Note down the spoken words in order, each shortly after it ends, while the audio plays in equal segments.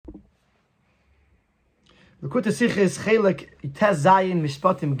L'kuta Sicha is Chelek Tes Zayin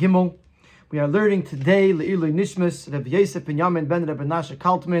Mishpatim Gimel. We are learning today Le'ilui Nishmas Reb Yosef ben Yamin ben Reb Menashe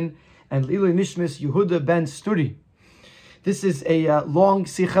Kaltman and Le'ilui Nishmas Yehuda ben Sturi. This is a long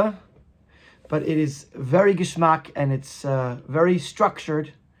Sicha, but it is very gishmak and it's very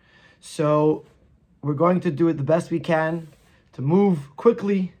structured. So we're going to do it the best we can to move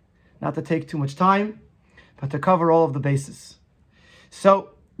quickly, not to take too much time, but to cover all of the bases.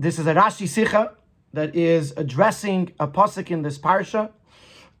 So this is a Rashi Sicha that is addressing a pasuk in this parsha,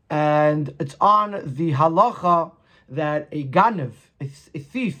 and it's on the halacha that a ganev, a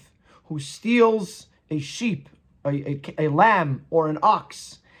thief who steals a sheep, a lamb or an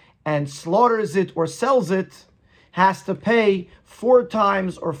ox, and slaughters it or sells it, has to pay 4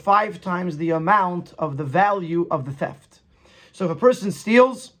 times or 5 times the amount of the value of the theft. So if a person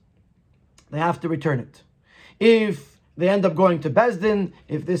steals, they have to return it. If they end up going to Bezdin,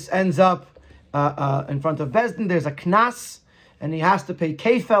 if this ends up in front of Bezdin, there's a knas, and he has to pay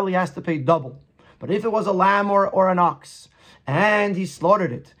kefel, he has to pay double. But if it was a lamb or an ox, and he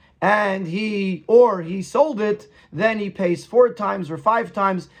slaughtered it, and he sold it, then he pays 4 times or 5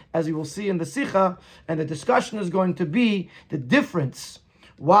 times, as we will see in the Sicha, and the discussion is going to be the difference,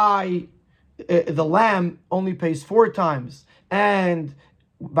 why the lamb only pays 4 times, and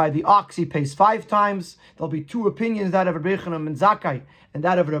by the ox he pays 5 times. There'll be 2 opinions, that of Rabbi Yochanan ben Zakkai and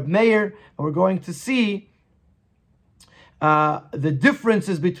that of Reb Meir, and we're going to see the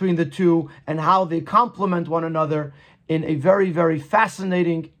differences between the two and how they complement one another in a very, very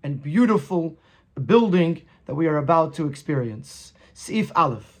fascinating and beautiful building that we are about to experience. Sif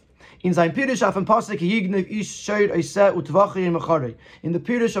Aleph. In sein Pirush auf dem Pasuk Yignev ish sheir eiseh utvachi mechare. In the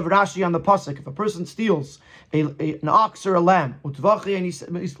Pirush of Rashi on the Pasuk, if a person steals an ox or a lamb, utvachi, and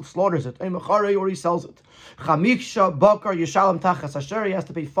he slaughters it, mechare, or he sells it, chamiksha bakar yishalem tachas asher, he has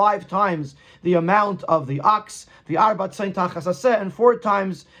to pay 5 times the amount of the ox, the arbat sein tachas aseh, and 4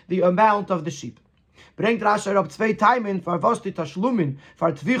 times the amount of the sheep. Bringt Rashi up 2 timen for was die tashlumin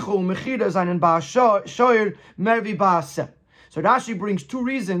for tvichu mechira seinen ba'ashoir mervi ba'aseh. So Rashi brings 2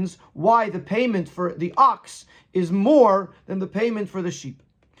 reasons why the payment for the ox is more than the payment for the sheep.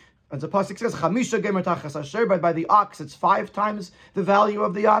 As the pasuk says, "Chamisha gemer tachas asher," but by the ox it's 5 times the value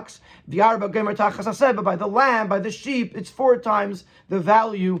of the ox. The arba gemer tachas asher, but by the lamb, by the sheep, it's 4 times the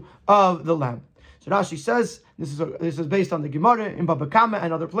value of the lamb. So Rashi says, this is based on the Gemara in Baba Kama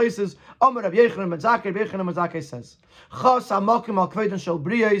and other places. Omer Rabbi Yochanan ben Zakkai, Rabbi Yochanan ben Zakkai says, Chas hamakim al kvedan shel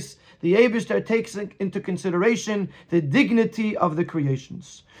briyos, the Eibishter takes into consideration the dignity of the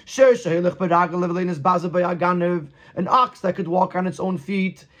creations. Sher shehilech b'ragel levelein baza b'yaganev, an ox that could walk on its own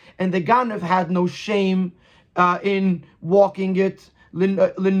feet, and the ganev had no shame in walking it.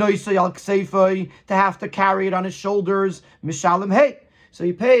 Linoisay al ksefay, to have to carry it on his shoulders. Mishalem hey, so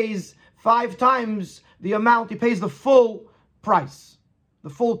he pays 5 times the amount, he pays the full price, the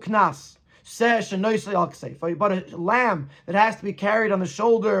full knas. But a lamb that has to be carried on the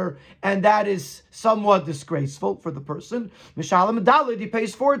shoulder, and that is somewhat disgraceful for the person, Mishalem Dalid, he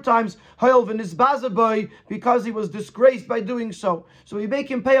pays 4 times, because he was disgraced by doing so. So we make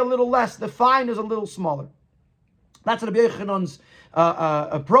him pay a little less, the fine is a little smaller. That's Rabbi Yochanan's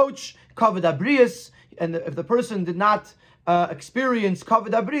approach, kavod abrius, and if the person did not experience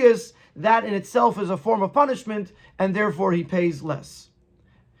kavod abrius, that in itself is a form of punishment, and therefore he pays less.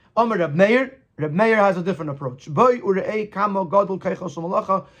 Omer Reb Meir has a different approach.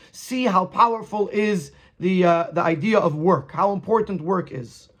 See how powerful is the idea of work, how important work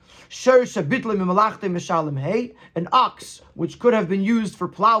is. An ox which could have been used for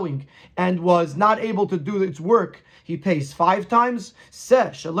plowing and was not able to do its work, he pays 5 times.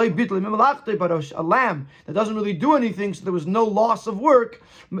 But a lamb that doesn't really do anything, so there was no loss of work,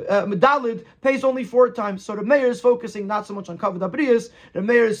 medalid pays only 4 times. So the mayor is focusing not so much on kavod abrius, the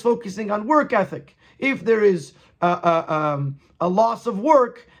mayor is focusing on work ethic. If there is a loss of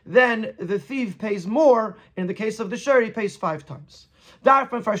work, then the thief pays more. In the case of the share, he pays 5 times. So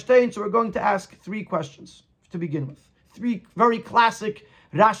we're going to ask 3 questions to begin with. 3 very classic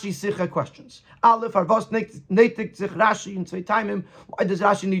Rashi Sicha questions. Aleph, Arvos Neitik Zich Rashi in 2 times. Why does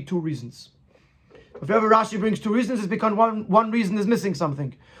Rashi need 2 reasons? If ever Rashi brings 2 reasons, it's because one reason is missing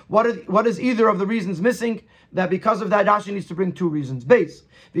something. What is either of the reasons missing? That because of that, Rashi needs to bring 2 reasons. Base.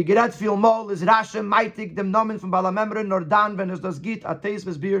 Vigerat fil mol is Rashi meitig dem Nomen from Balamemre Nordan wenn es das git ateis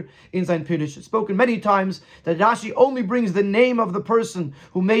vesbir in sein Pirush. It's spoken many times that Rashi only brings the name of the person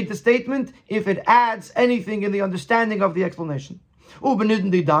who made the statement if it adds anything in the understanding of the explanation. So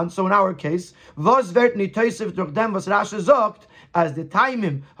in our case, was wird nicht teisef durch dem was Rashi sagt, as the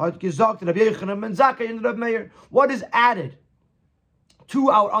Taimim hat gesagt Rabbi Yochanan ben Zakkai and Reb Meir. What is added to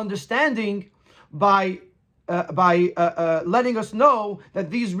our understanding by letting us know that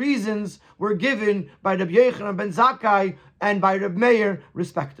these reasons were given by Rabbi Yochanan ben Zakkai and by Rabbi Meir,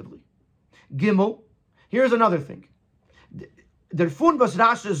 respectively. Gimel, here's another thing. Der Fund was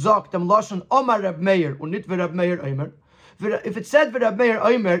Rashi sagt am Lashon Omar Rabbi Meir und nicht Rabbi Meir Omer. If it said Rabbi Meir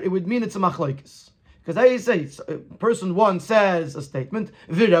Omer, it would mean it's a machlokes. Because I say, person one says a statement,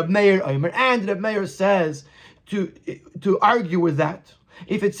 Rabbi Meir Omer, and Rabbi Meir says to argue with that.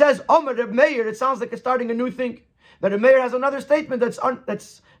 If it says Omar Rabbi Meir, it sounds like it's starting a new thing. That Rabbi Meir has another statement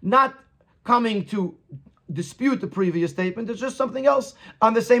that's not coming to dispute the previous statement. It's just something else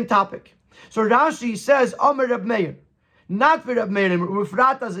on the same topic. So Rashi says Omar Rabbi Meir, not for Rabbi Meir.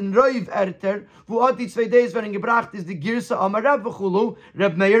 Ufrat as in Roiv Erter, wo hat die 2 days werden gebracht is the Girsa Omar Rabbi v'chulu,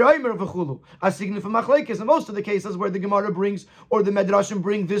 Rabbi Meir Omer v'chulu. As signify machlekes in most of the cases where the Gemara brings or the Medrashim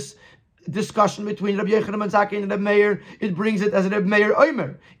bring this discussion between Rabbi Yochanan ben Zakkai and Rabbi Meir, it brings it as Rabbi Meir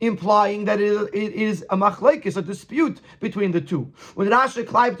Omer, implying that it is a machlekes, a dispute between the two. When Rashi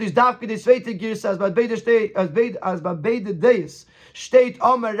kleibt is davke des zweite Girsa as bei beide days steht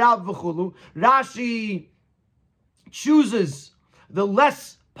Omar Rabbi v'chulu, Rashi chooses the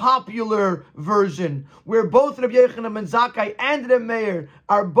less popular version, where both Rabbi Yochanan ben Zakkai and Rabbi Meir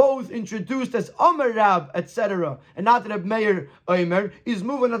are both introduced as Omer Rab, etc., and not Rabbi Meir Omer, is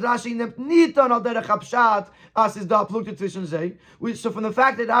moving at Rashi nimmt nicht an al derech Hapshat, as is da plukte zwischen sei. So from the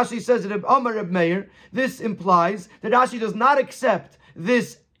fact that Rashi says that Omer Rabbi Meir, this implies that Rashi does not accept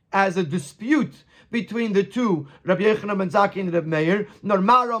this as a dispute between the two, Rabbi Yochanan ben Zakkai and Rabbi Meir, nor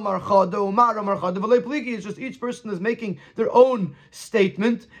Maro Marchado, it's just each person is making their own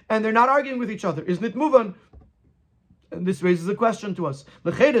statement, and they're not arguing with each other. Isn't it Muvan? And this raises a question to us.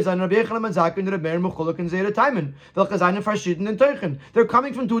 They're coming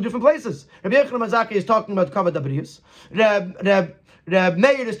from 2 different places. Rabbi Yochanan ben Zakkai is talking about Kavod Abrius. Rabbi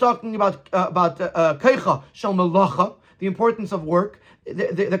Meir is talking about Keicha Shel Melacha, the importance of work.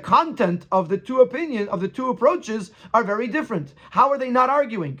 The content of the two opinions, of the two approaches, are very different. How are they not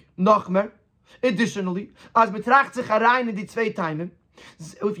arguing? Nochmer. Additionally, as betracht sich herein in die 2 Teimen,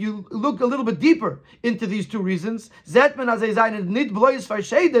 if you look a little bit deeper into these two reasons, you'll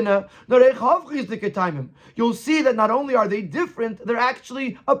see that not only are they different, they're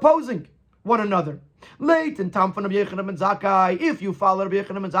actually opposing one another. Late in time from Rabbi Yochanan ben Zakkai, if you follow Rabbi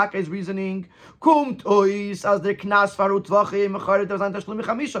Yochanan ben Zakkai's reasoning, kumt ois as der knas farut vache mecharet zan tashlum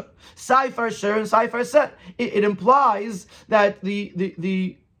chamisha. Seifar sher and Seifar set. It implies that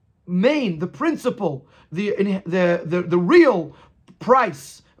the principle, the real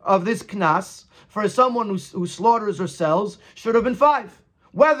price of this knas for someone who slaughters or sells should have been 5,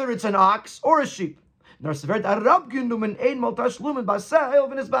 whether it's an ox or a sheep. It's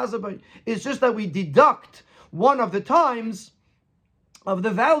just that we deduct one of the times of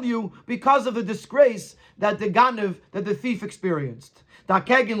the value because of the disgrace that the thief experienced.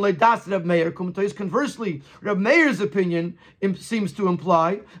 Conversely, Reb Meir's opinion seems to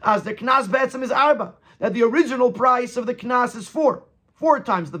imply as the knas betzim is arba, that the original price of the knas is 4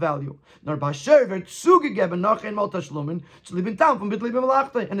 times the value. And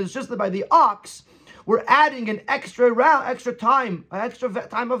it's just that by the ox, we're adding an extra time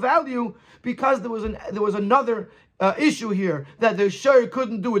of value because there was another issue here that the share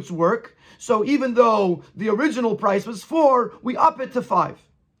couldn't do its work. So even though the original price was 4, we up it to 5.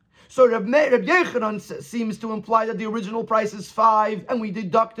 So Reb Yochanan seems to imply that the original price is 5 and we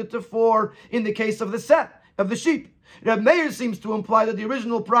deduct it to 4 in the case of the sheep. Reb Meir seems to imply that the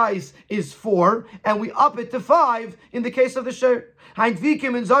original price is 4 and we up it to 5 in the case of the share. How can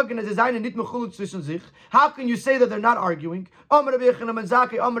you say that they're not arguing? Amar Rabbi Yochanan ben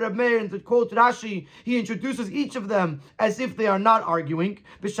Zakkai, Amar Rabbi Meir, and to quote Rashi, he introduces each of them as if they are not arguing.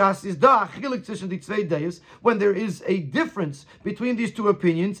 When there is a difference between these two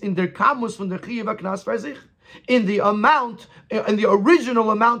opinions in their kamus from the chiyuv knas farzich, in the amount, in the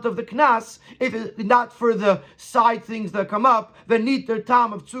original amount of the knas, if it's not for the side things that come up, the niter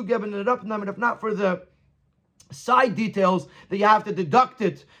tam of zugeben and rapnam, and if not for the side details that you have to deduct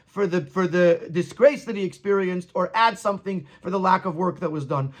it for the disgrace that he experienced, or add something for the lack of work that was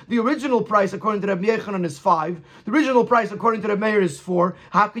done. The original price according to Rabbi Yochanan is 5. The original price according to Rabbi Meir is 4.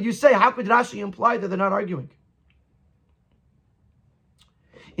 How could Rashi imply that they're not arguing?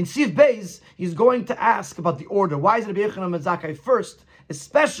 In Siv Beis, he's going to ask about the order. Why is Rabbi Yochanan ben Zakkai first?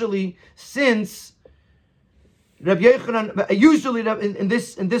 Especially since Rabbi Yochanan, usually in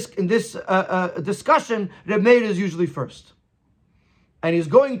this discussion, Rabbi Meir is usually first, and he's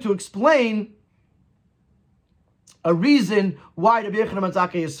going to explain a reason why Rabbi Yochanan ben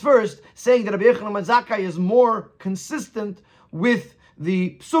Zakkai is first, saying that Rabbi Yochanan ben Zakkai is more consistent with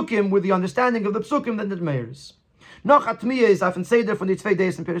the psukim with the understanding of the psukim than the Meir's. Noch atmiya is often seder from the zwei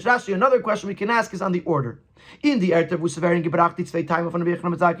days in Pirish Rashi. Another question we can ask is on the order. In the Ertev Usavering gebracht die zwei Time von Rabbi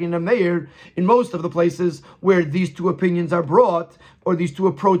Yechon in the Meir, in most of the places where these two opinions are brought, or these two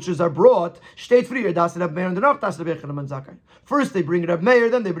approaches are brought, steht früher das Rabbi Meir und danach das Rabbi Yechon Zakai. First they bring Rabbi Meir,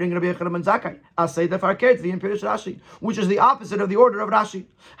 then they bring Rabbi Yechon Zakai. As say the Farkert in Pirish Rashi, which is the opposite of the order of Rashi.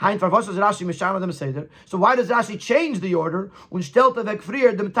 Hein Farvos is Rashi Mishama dem Seder. So why does Rashi change the order? Und stellt weg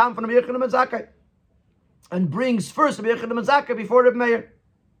früher dem Tam von Rabbi Yechon Zakai, and brings first Rabbi Yechon Zakai before Rabbi Meir.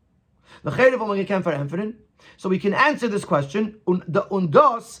 So we can answer this question. Und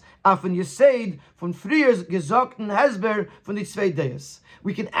das auf ein Yeseid von früher gesagten Hesber von die zwei Deis.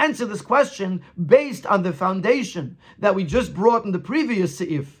 We can answer this question based on the foundation that we just brought in the previous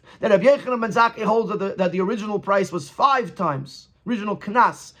Seif, that Rabbi Yechon ben Zakkai holds that the original price was 5 times. Original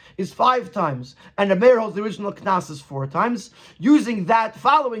knas is 5 times, and the Meir holds the original knas is 4 times. Using that,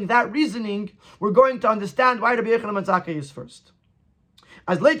 following that reasoning, we're going to understand why Rabbi Yechon ben Zakkai is first.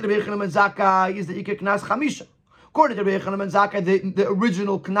 As later Rabbi Yechon ben Zakkai is the Iker Knas Chamisha. According to Rabbi Yechon ben Zakkai, the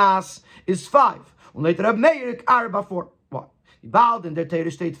original Knas is 5. And later Rabbi Meir Arba 4. Why? Bald in the Torah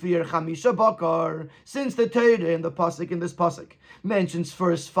state fear Chamisha Bakar. Since the Torah in the pasuk, in this pasuk, mentions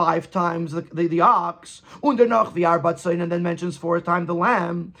first 5 times the ox, und danach the Arba Tzayin, and then mentions 4 times the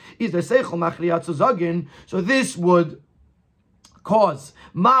lamb, is the Seichel Machriat Zagin. So this would cause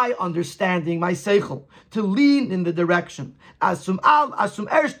my understanding, my seichel, to lean in the direction that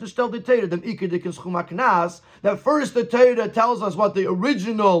first the Torah tells us what the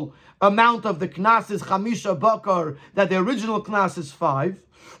original amount of the knas is, chamisha bakar, that the original knas is 5.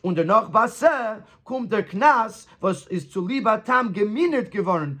 Und danach baseh kommt der Knas, was ist zu libatam geminert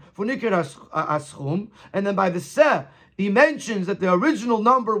geworden von Iker Aschum, and then by the seh he mentions that the original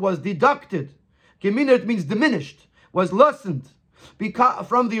number was deducted. Geminert means diminished, was lessened, because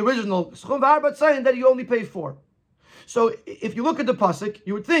from the original schum v'arba tzayin that you only pay 4. So if you look at the pasuk,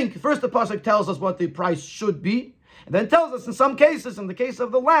 you would think first the pasuk tells us what the price should be, and then tells us in some cases, in the case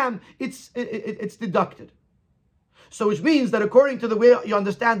of the lamb, it's deducted. So which means that according to the way you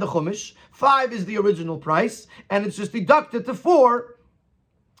understand the Chumash, 5 is the original price, and it's just deducted to 4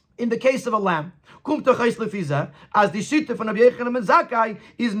 in the case of a lamb. As the shita from Rabbi Yechon ben Zakkai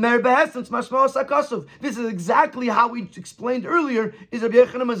is mer be'essence mashmos hakasuv. This is exactly how we explained earlier is Rabbi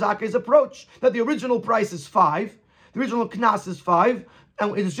Yechon ben Zakkai's approach, that the original price is 5, the original knas is 5,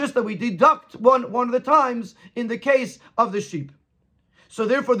 and it's just that we deduct one of the times in the case of the sheep. So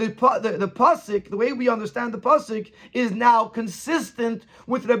therefore, the pasuk, the way we understand the pasuk, is now consistent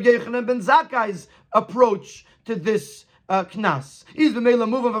with Rabbi Yechon ben Zakkai's approach to this knas. Is the mela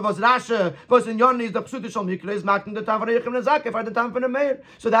moving for was Rasha, was in Yoni is the psuta shal mikra is marking the time for Yechon ben Zakkai for the time for the Meir.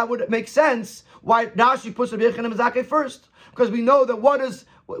 So that would make sense why Rashi puts Rabbi Yechon ben Zakkai first, because we know that what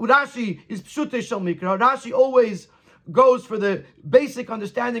Rashi is psuta shal mikra. Rashi always goes for the basic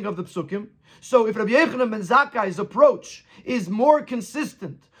understanding of the psukim. So if Rabbi Yechon ben Zakkai's approach is more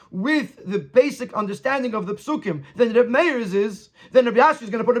consistent with the basic understanding of the psukim than Rabbi Meir's is, then Rabbi Yashi is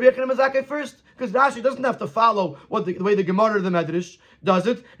going to put Rabbi Yechon ben Zakkai first, because Rashi doesn't have to follow the way the Gemara or the Medrash does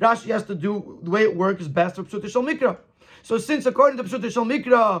it. Rashi has to do the way it works best for Pshuta Shal Mikra. So since according to Pshuta Shal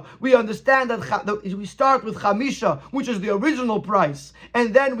Mikra, we understand that we start with Chamisha, which is the original price,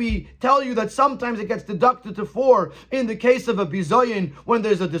 and then we tell you that sometimes it gets deducted to 4 in the case of a bizoyin when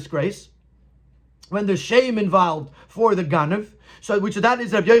there's a disgrace, when there's shame involved for the Ganav. So that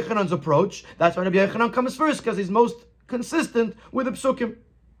is Rabbi Yochanan's approach. That's why Rabbi Yochanan comes first, because he's most consistent with the psukim.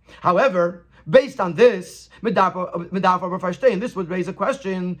 However, based on this, this would raise a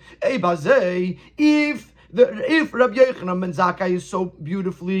question: if Rabbi Yochanan ben Zakkai is so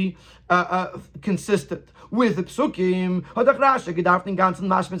beautifully consistent with the psukim,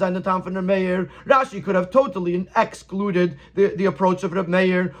 Rashi could have totally excluded the approach of Rabbi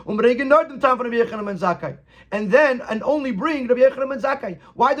Meir, and only bring Rabbi Yechon ben Zakkai.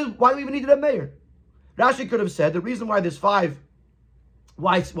 Why do we even need Rabbi Meir? Rashi could have said the reason why there's 5.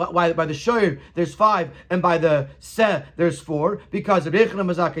 Why by the shoyer there's 5 and by the seh there's 4, because Rabbi Yechon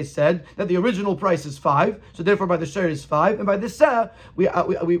ben Zakkai said that the original price is 5, so therefore by the shoyer is 5, and by the seh we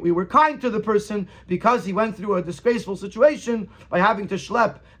were kind to the person because he went through a disgraceful situation by having to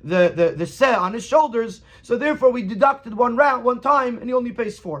schlep the seh on his shoulders, so therefore we deducted one time and he only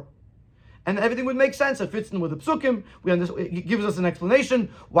pays 4. And everything would make sense. It fits in with the psukim. It gives us an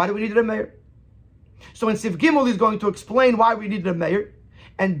explanation. Why do we need a Meir? So in Siv Gimel, he's going to explain why we need a Meir.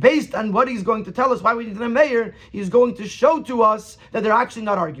 And based on what he's going to tell us why we need a Meir, he's going to show to us that they're actually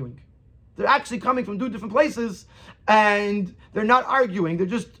not arguing. They're actually coming from 2 different places, and they're not arguing. They're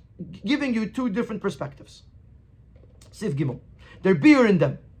just giving you 2 different perspectives. Siv Gimel. They're beer in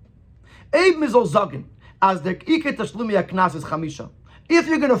them. Eib mizol zagin, as the iker tashlumi haknas is chamisha. If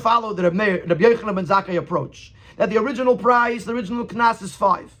you're going to follow the Rabbi Yochanan ben Zakkai approach, that the original price, the original knas is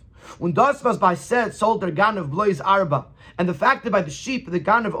 5. When das was by said sold der ganav blois arba, and the fact that by the sheep the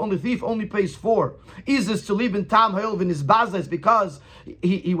ganav only thief only pays 4, is this to live in tam ha'il in his bazes because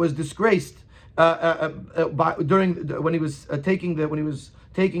he was disgraced when he was taking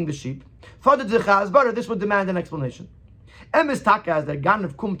the sheep. Father Zechaz, but this would demand an explanation. Emes taka as der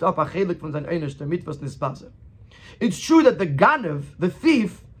ganav kumt up a chelik von sein einish der mitvas nisbaze. It's true that the ganav, the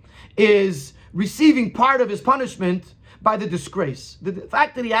thief, is receiving part of his punishment by the disgrace. The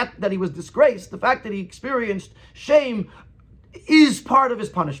fact that he was disgraced, the fact that he experienced shame, is part of his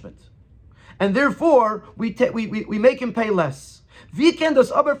punishment, and therefore we make him pay less. Wie kann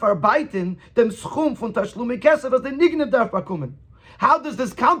das aber verarbeiten dem Schum von Tashlumi Kesef as the Nignev darf bekommen? How does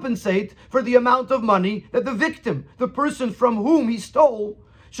this compensate for the amount of money that the victim, the person from whom he stole,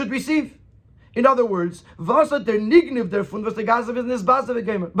 should receive? In other words, was hat der Nignev davon, was der Gazav is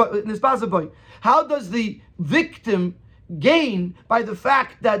nisbaze boy? How does the victim gain by the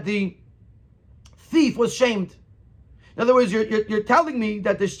fact that the thief was shamed? In other words, you're telling me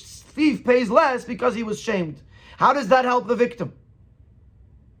that the thief pays less because he was shamed. How does that help the victim?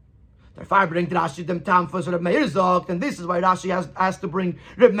 Therefore, bringt Rashi dem Tam for Reb Meir sagt, and this is why Rashi has to bring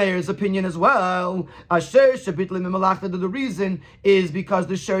Reb Meir's opinion as well. Asher shebitlim imalachta, the reason is because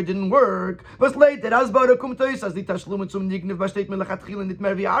the share didn't work. Was later as bara kumt as the tashlum zum nignev besteht melachatchila nit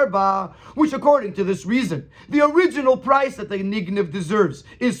mer vi arba, which according to this reason, the original price that the nignev deserves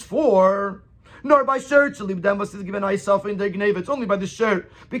is 4. Nor by share to leave them was given myself in their gneva. It's only by the share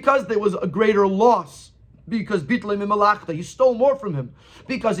because there was a greater loss. Because bitlim imalachta, he stole more from him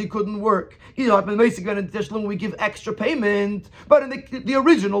because he couldn't work. He's not been basic when in Tishlum we give extra payment, but in the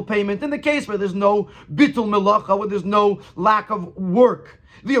original payment, in the case where there's no bitul melacha, where there's no lack of work,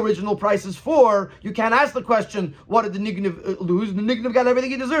 the original price is 4. You can't ask the question, what did the nignev lose? The nignev got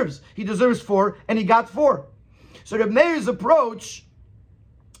everything he deserves. He deserves 4, and he got 4. So the Meir's approach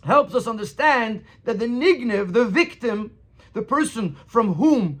helps us understand that the nignev, the victim, the person from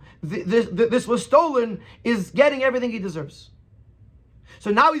whom this was stolen, is getting everything he deserves.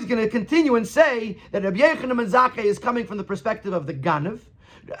 So now he's going to continue and say that Rabbi Yochanan ben Zakkai is coming from the perspective of the ganav,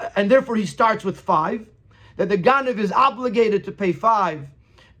 and therefore he starts with 5, that the ganav is obligated to pay 5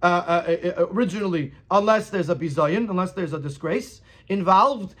 originally, unless there's a bizayon, unless there's a disgrace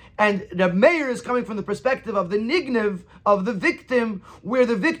involved, and the Meir is coming from the perspective of the nignev, of the victim, where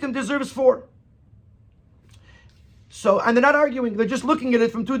the victim deserves 4. So, and they're not arguing, they're just looking at it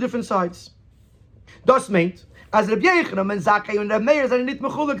from 2 different sides. Das meint, as Rabbi Yochanan and Zakkai and Rabbi Meir are nit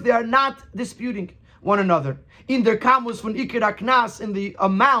mechulik, they are not disputing one another in their kamus von ikir knas, in the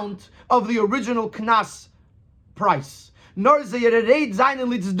amount of the original knas price. Nor ze yereit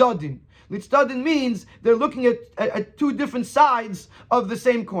zayin litzdodin. Litzdodin means they're looking at 2 different sides of the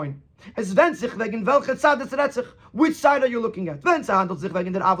same coin. Es wendt sich wegen welcher Tzad es redt sich. Which side are you looking at? Wenn es handelt sich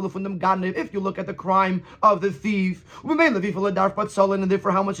wegen der Avelu von dem Ganev, if you look at the crime of the thief, and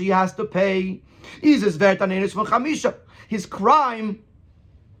therefore how much he has to pay, is es wert an eines von Chamisha. His crime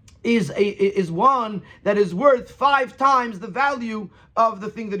is one that is worth 5 times the value of the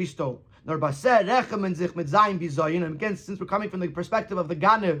thing that he stole. And again, since we're coming from the perspective of the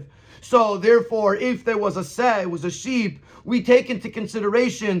Ganev, so therefore, if there was it was a sheep, we take into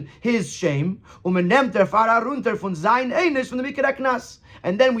consideration his shame, and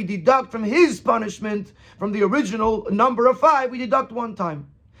then we deduct from his punishment, from the original number of 5, we deduct 1 time.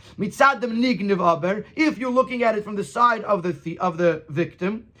 If you're looking at it from the side of the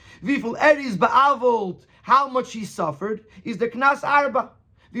victim, how much he suffered, is the knas arba.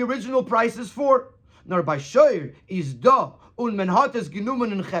 The original price is 4. Nor by shoyer is da.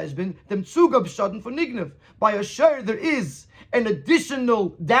 By a share there is an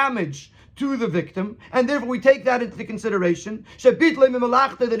additional damage to the victim, and therefore we take that into consideration.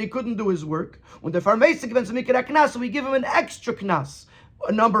 That he couldn't do his work. When the farmasic events make it a knas, so we give him an extra knas,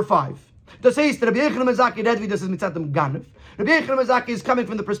 number 5. Das heißt, Rabbi Yochanan ben Zakkai redt wie das ist mitzad dem Ganev. Rabbi Yochanan ben Zakkai is coming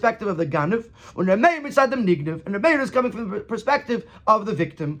from the perspective of the Ganev, and Rabbi Meir mitzad dem Nignev, and Rabbi Meir is coming from the perspective of the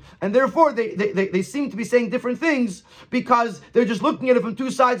victim, and therefore they seem to be saying different things because they're just looking at it from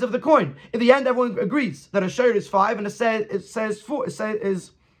 2 sides of the coin. In the end, everyone agrees that a share is 5 and a share is 5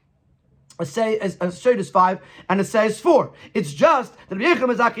 and a share is 4. It's just that Rabbi Yochanan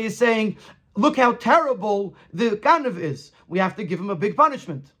ben Zakkai is saying, look how terrible the Ganev is. We have to give him a big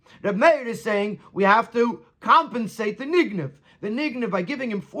punishment. Reb Meir is saying we have to compensate the nignev. The nignev, by giving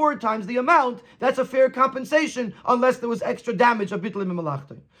him 4 times the amount, that's a fair compensation, unless there was extra damage of bitlim and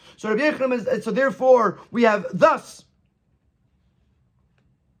malachta. So Rabbi Yochanan, so therefore we have thus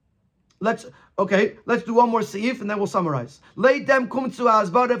let's do one more seif and then we'll summarize.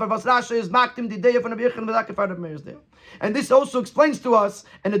 And this also explains to us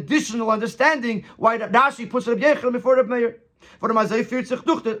an additional understanding why Rashi puts Rabbi Yechon before Rabbi Meir. Rashi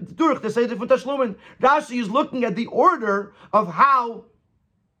is looking at the order of how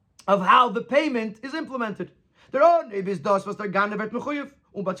the payment is implemented.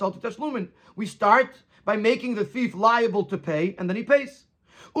 We start by making the thief liable to pay, and then he pays.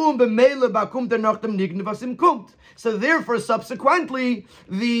 So therefore, subsequently,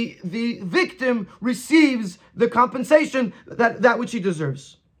 the victim receives the compensation that which he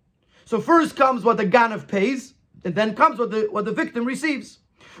deserves. So first comes what the Ganav pays, and then comes what the victim receives.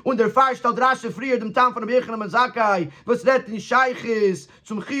 Und der Fall stellt Rashi früher dem Tam von Rabbi Yechon and Zakai, was redt in Sheiches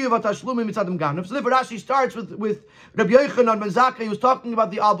zum Chiyuv HaTashlumim mitzad dem Ganav. So therefore Rashi starts with Rabbi Yechon and Zakai, who's talking about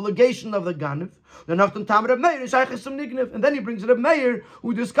the obligation of the Ganav. Then after the Tam Rabbi Meir Sheiches zum Nignev, and then he brings Rabbi Meir,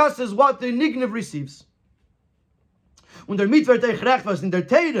 who discusses what the Nignev receives. Und der Mitzvah recht was in der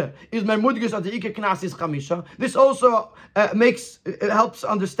Teire is mer mudges at the Ike Knas is Chamisha. This also helps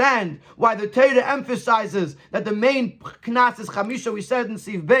understand why the Teire emphasizes that the main Knas is Chamisha. We said in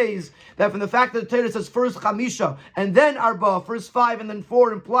Siv Beis that from the fact that the Teire says first Chamisha and then Arba, first 5 and then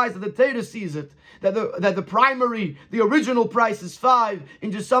 4, implies that the Teire sees it, that the original price is 5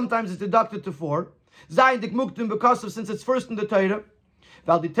 and just sometimes it's deducted to 4. Zayin dik muktim because of since it's first in the Teire.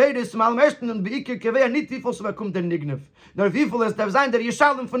 Weil die Teire ist zum allem ersten und beikir kevea nicht wie viel so bekommt der Nignev. Nor wie viel ist der sein der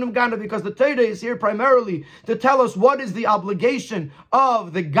Yeshalem von dem Ganav, because the Teire is here primarily to tell us what is the obligation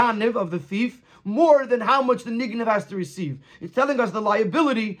of the Ganav, of the thief, more than how much the Nignev has to receive. It's telling us the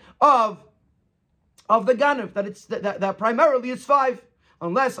liability of the Ganav, that primarily it's 5,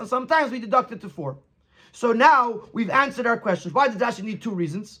 unless and sometimes we deduct it to 4. So now we've answered our questions. Why does Rashi need 2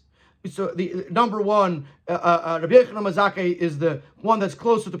 reasons? So the number one, Rabbi Yechon Mazakei is the one that's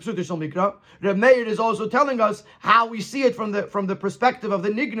closer to Pshuto Shel Mikra. Rabbi Meir is also telling us how we see it from the perspective of the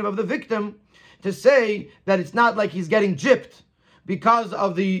nignev, of the victim, to say that it's not like he's getting gypped because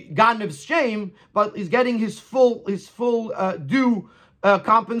of the ganev's shame, but he's getting his full due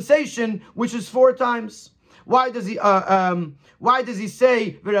compensation, which is 4 times. Why does he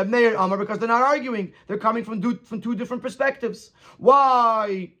say Rabbi Meir Amar? Because they're not arguing; they're coming from 2 different perspectives.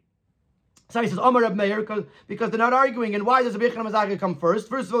 Why? So he says Amar Rabbi Meir because they're not arguing. And why does Rabbi Yechon Mazakei come first?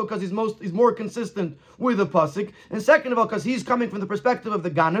 First of all, because he's more consistent with the pasuk, and second of all, because he's coming from the perspective of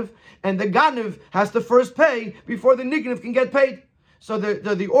the Ganav, and the Ganav has to first pay before the Nignev can get paid. So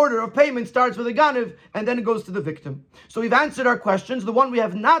the order of payment starts with the Ganav, and then it goes to the victim. So we've answered our questions. The one we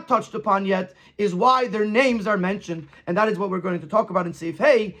have not touched upon yet is why their names are mentioned, and that is what we're going to talk about in Seif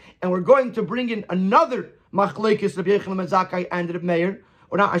Hey, and we're going to bring in another Machlekes Rabbi Yechon Mazakei and Rabbi Meir.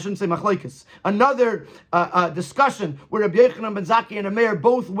 Or not, I shouldn't say machlekes. Another discussion where Rabbi Yechon ben Zakkai and a Meir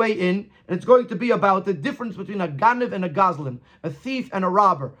both weigh in, and it's going to be about the difference between a ganav and a gazlan, a thief and a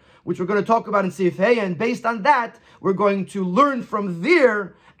robber, which we're going to talk about in Seif Hey. And based on that, we're going to learn from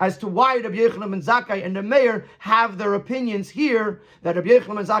there as to why Rabbi Yechon ben Zakkai and the Meir have their opinions here. That Rabbi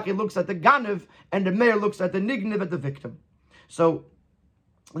Yechon ben Zakkai looks at the ganav and the Meir looks at the nignev, at the victim. So,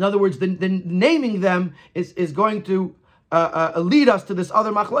 in other words, the naming them is going to lead us to this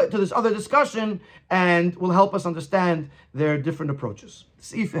other discussion, and will help us understand their different approaches.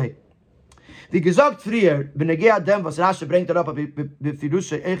 Wie gesagt früher, benegea dem was Rashi bringt up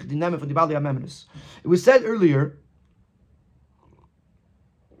befirushe echt die Namen von die Bali Amemnes. It was said earlier,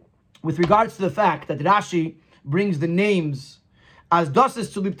 with regards to the fact that Rashi brings the names as das is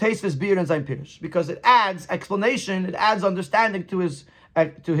to libteisves beer and sein pirish, because it adds explanation, it adds understanding to his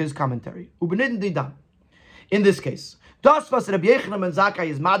commentary. Ubenidin di dan. In this case, das was Rabbi Yechon ben Zakkai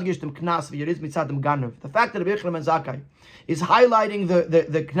is madgish dem knas v'yeriz mitzad dem ganav. The fact that Rabbi Yechon ben Zakkai is highlighting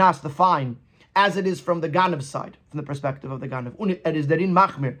the knas, the fine, as it is from the ganav side, from the perspective of the ganav. It is derin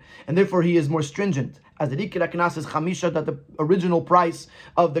machmir, and therefore he is more stringent. As the dikir knas is chamisha, that the original price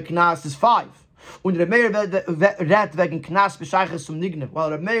of the knas is 5. Und Rabbi Meir redt wegen knas b'shayches zum nignev,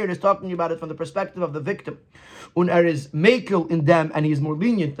 while Rabbi Meir is talking about it from the perspective of the victim. Und is mekel in them, and he is more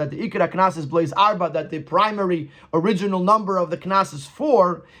lenient, that the ikra knas is blaze arba, that the primary original number of the knas is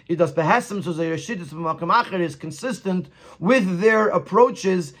 4. It does behesem so the is consistent with their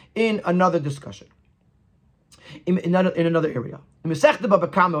approaches in another discussion, in another area. In Mesechta Baba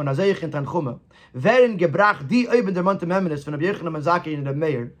Kama und Azayich in Tanchuma werden gebracht die Oben der Monte Memenes von Rabbi Yechon ben Zakkai and Rabbi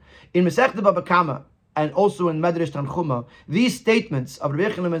Meir. In Mesechta Baba Kama and also in Medrash Tanchuma, these statements of Rabbi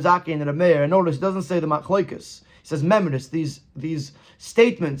Yechon ben Zakkai and Rabbi Meir, and notice it doesn't say the Machlokes, it says Memenes, these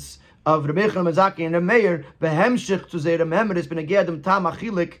statements of Rabbi Yechon ben Zakkai and Rabbi Meir, behemshich zu zeir Memenes benegea dem tam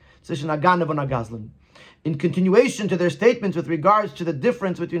achilik zwischen a ganav and a gazlan. In continuation to their statements with regards to the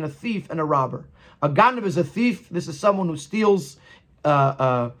difference between a thief and a robber. A ganav is a thief. This is someone who steals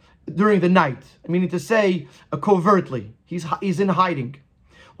during the night, meaning to say covertly. He's in hiding.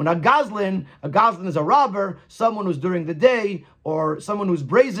 When a gazlan is a robber, someone who's during the day, or someone who's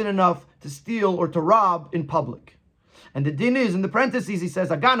brazen enough to steal or to rob in public. And the din is, in the parentheses, he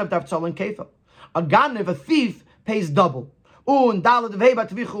says, a ganav dav tzolin kefa. A ganav, a thief, pays double. Or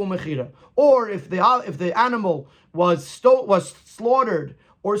if the animal was slaughtered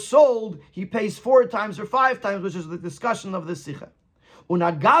or sold, he pays 4 times or 5 times, which is the discussion of the sikha.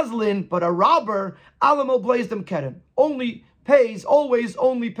 Una gazlin, but a robber, alamo blaze them keren, only pays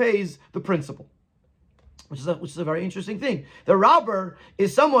the principal, which is a very interesting thing. The robber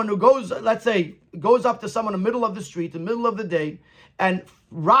is someone who goes up to someone in the middle of the street, in the middle of the day, and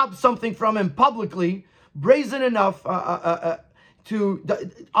robs something from him publicly, brazen enough,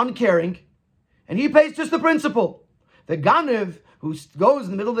 uncaring, and he pays just the principal. The ganav, who goes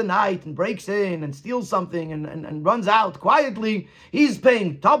in the middle of the night and breaks in and steals something and runs out quietly, he's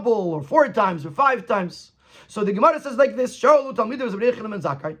paying double or 4 times or 5 times. So the Gemara says like this: So Rabbi Yochanan and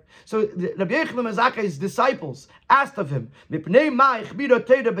Zakkai's disciples asked of him,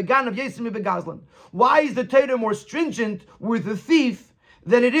 why is the Torah more stringent with the thief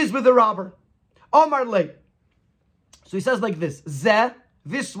than it is with the robber? Omar Le. So he says like this: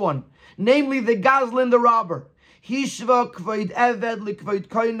 this one, namely the gazlan, the robber, equates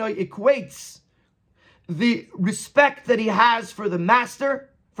the respect that he has for the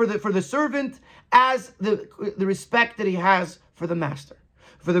master, for the servant, as the respect that he has for the master,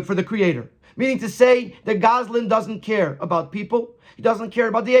 for the creator. Meaning to say, the gazlan doesn't care about people. He doesn't care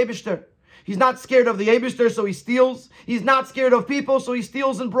about the Eibishter. He's not scared of the Eibishter, so he steals. He's not scared of people, so he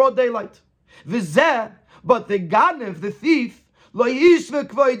steals in broad daylight. But the ganav, the thief,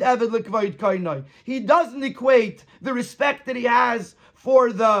 he doesn't equate the respect that he has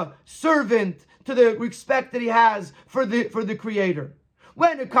for the servant to the respect that he has for the creator.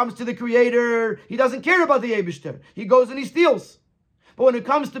 When it comes to the creator, he doesn't care about the Eibishter. He goes and he steals. But when it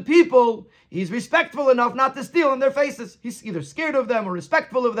comes to people, he's respectful enough not to steal in their faces. He's either scared of them or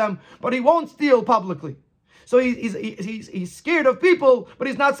respectful of them, but he won't steal publicly. So he's scared of people, but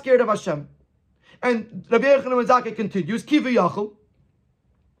he's not scared of Hashem. And Rabbi Yochanan Zakkai continues, Kiva Yachel.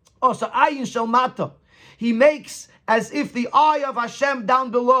 So ayin shel mata. He makes as if the eye of Hashem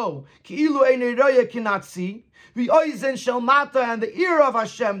down below, Ki'ilu einei roya, cannot see. The oizen shel mata, and the ear of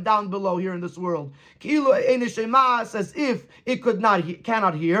Hashem down below here in this world, Ki'ilu einei shemas, as if it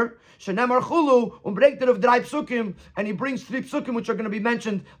cannot hear. Shenemar chulu, breakter of drei psukim, and he brings 3 psukim which are going to be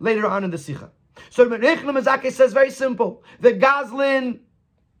mentioned later on in the sikha. So Rabbi Yochanan Zakkai says very simple: the gazlan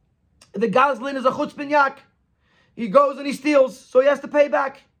is a chutz binyak. He goes and he steals, so he has to pay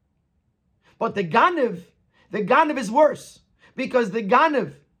back. But the ganav is worse, because the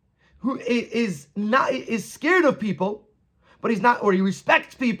ganav who is scared of people, but he's not, or he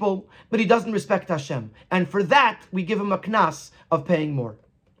respects people, but he doesn't respect Hashem, and for that we give him a knas of paying more.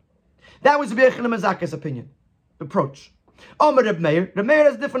 That was Rabbi Yochanan Zakkai's approach. Omer Reb Meir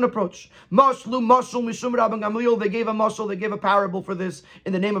has a different approach. Mashlu mashul mishum Rabban Gamliel. They gave a mashul, they gave a parable for this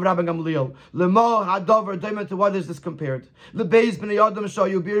in the name of Rabban Gamliel. Lemo hadavar doimet. To what is this compared? Lebeis bnei Adam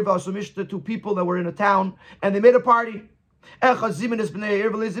shayu bir v'asumishta. 2 people that were in a town and they made a party. Echad zimenes bnei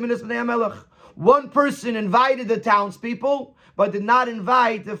ir v'lezimenes bnei hamelech. 1 person invited the townspeople, but did not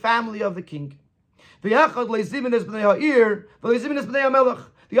invite the family of the king. V'echad lezimenes bnei ha'ir v'lezimenes bnei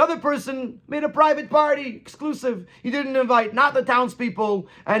hamelech. The other person made a private party, exclusive. He didn't invite not the townspeople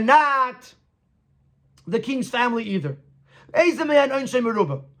and not the king's family either.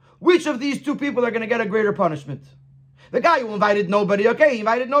 Which of these 2 people are going to get a greater punishment? The guy who invited nobody, okay, he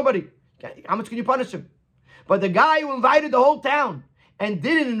invited nobody. How much can you punish him? But the guy who invited the whole town and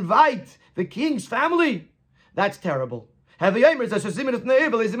didn't invite the king's family, that's terrible. So the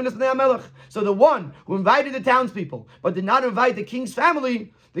one who invited the townspeople but did not invite the king's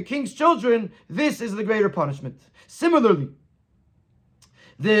family, the king's children, this is the greater punishment. Similarly,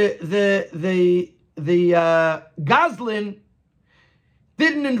 the gazlan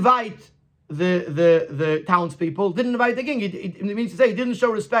didn't invite the townspeople, didn't invite the king. It means to say he didn't show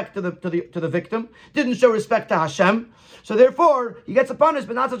respect to the victim, didn't show respect to Hashem. So therefore, he gets punished,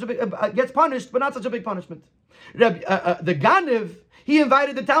 but not such a big punishment. The Ganiv, he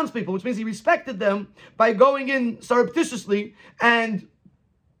invited the townspeople, which means he respected them by going in surreptitiously and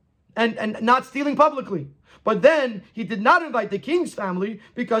not stealing publicly. But then he did not invite the king's family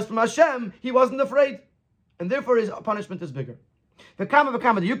because from Hashem he wasn't afraid, and therefore his punishment is bigger.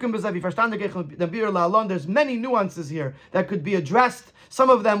 There's many nuances here that could be addressed. Some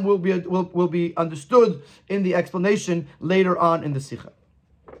of them will be understood in the explanation later on in the Sikha.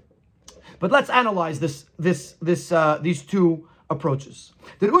 But let's analyze these two approaches.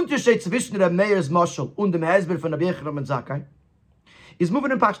 Der Unterschied zwischen der Meir's Moshel und dem Hezber von Rabbi Yochanan ben Zakkai is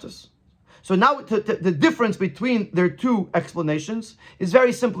moving in Pashtus. So now the difference between their two explanations is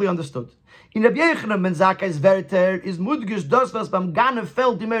very simply understood. In Rabbi Yochanan ben Zakkai's Verter is mudgish das was beim Ganev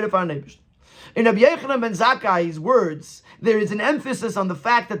fällt die Meir von Nebishter. In Rabbi Yochanan ben Zakkai's words, there is an emphasis on the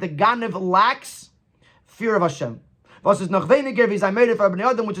fact that the Ganev lacks fear of Hashem. Was is noch weniger wie sein Meir von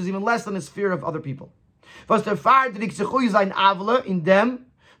Adam, which is even less than his fear of other people. Was der Fahrt dik sich sein Avle in dem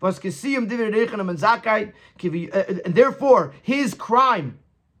was gesehen Rabbi Yochanan ben Zakkai, and therefore his crime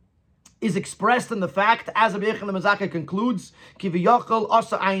is expressed in the fact, as Rabbi Yochanan ben Zakkai concludes, kiviyachol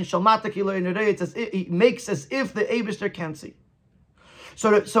asa ayin shalmata kilo in it's as if he makes as if the Eibishter can't see.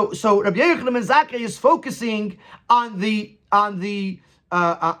 So Rabbi Yochanan ben Zakkai is focusing on the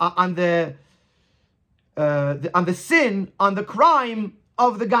sin, on the crime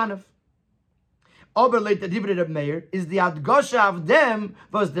of the Ganev. Oberleit der Dibre Reb Meir is the Adgosha of them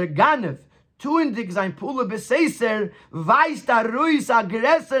was der Ganev. Tuendig sein Pule beseiser, weiß da ruhig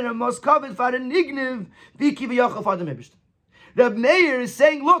aggressor and Moskowit for a nignev, wie kiviyachol for the Eibishter. Reb Meir is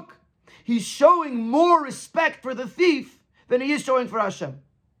saying, look, he's showing more respect for the thief than he is showing for Hashem.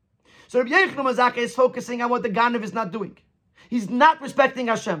 So Rabbi Yochanan ben Zakkai is focusing on what the Ganev is not doing. He's not respecting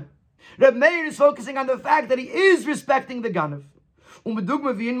Hashem. Reb Meir is focusing on the fact that he is respecting the Ganev.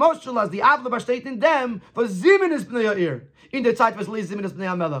 Bedugma wie in Moshel, as the Avle besteht in dem, was Zimenes bnei Yair, in der Zeit was Zimenes bnei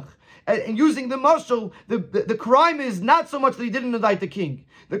HaMelech. And using the Moshel, the crime is not so much that he didn't invite the king.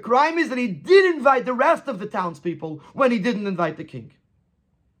 The crime is that he did invite the rest of the townspeople when he didn't invite the king.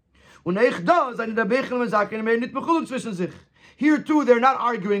 Here too, they're not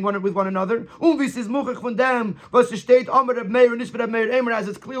arguing with one another. As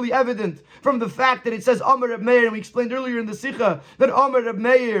it's clearly evident from the fact that it says Amar Reb Meir, and we explained earlier in the Sikha that Amar Reb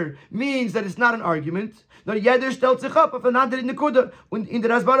Meir means that it's not an argument. It's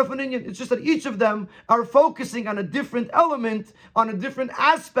just that each of them are focusing on a different element, on a different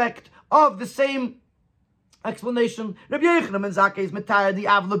aspect of the same explanation. Rabbi Yochanan ben Zakkai is metayar the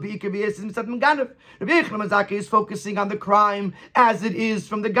avla beikar v'yesis mitzad Ganev. Rabbi Yochanan ben Zakkai is focusing on the crime as it is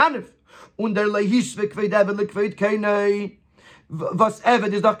from the Ganev. Under lehish v'kveid eved l'kveid keinei. Was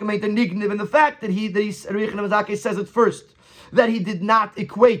eved is documented nignev in the fact that Rabbi Yochanan ben Zakkai says it first, that he did not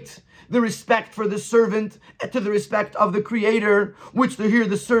equate the respect for the servant to the respect of the creator, which here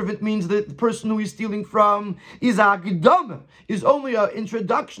the servant means the person who he's stealing from, is only an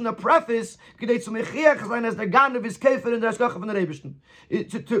introduction, a preface, to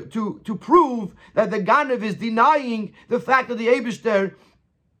prove that the Ganev is denying the fact that the Eibishter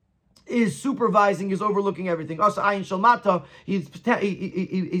is supervising, is overlooking everything. Also, Ayin Shalmata, he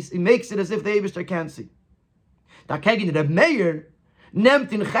makes it as if the Eibishter can't see. Reb Meir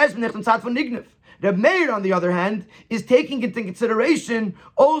Nemt in Chesben and Tzad von Nignev. Reb Meir, on the other hand, is taking into consideration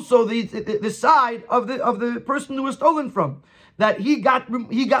also the side of the person who was stolen from, that he got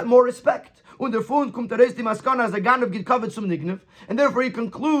more respect. Und der Fund kommt der Rest die Maskana as the Ganev get covered zum Nignev, and therefore he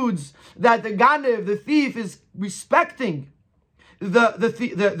concludes that the Ganev, the thief, is respecting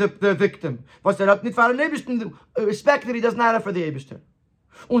the victim. Was hat nicht für den Eibishter, respect that he does not have for the Eibishter.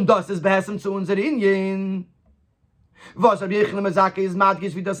 Und das ist behessem zu unser Indien. Was Rabbi Yochanan ben Zakkai is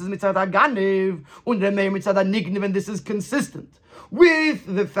madgish wie das is mitzad Ganev und Reb Meir mitzad Nignev, and this is consistent with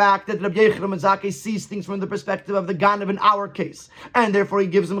the fact that Rabbi Yochanan ben Zakkai sees things from the perspective of the Ganev in our case, and therefore he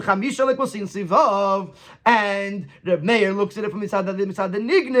gives him chamisha like we'll see in Sivav, and Reb Meir looks at it from mitzad the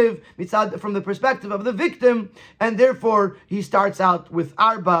Nignev, mitzad from the perspective of the victim, and therefore he starts out with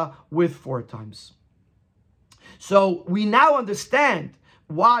Arba, with 4 times. So we now understand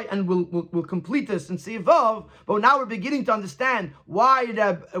why, and we'll complete this and see Vav, but now we're beginning to understand why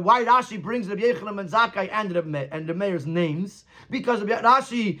Rashi brings Rabbi Yochanan ben Zakkai and the Meir's names, because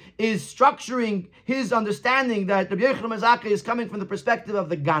Rashi is structuring his understanding that Rabbi Yochanan ben Zakkai is coming from the perspective of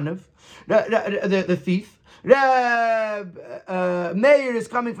the Ganev, the thief. Meir is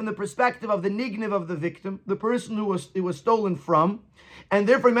coming from the perspective of the Nignev, of the victim, the person who was stolen from, and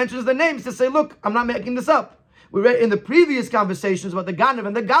therefore he mentions the names to say, look, I'm not making this up. We read in the previous conversations about the Ganev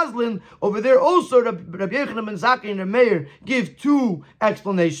and the Gazlin. Over there also Rabbi Yochanan ben Zakkai and Reb Meir give 2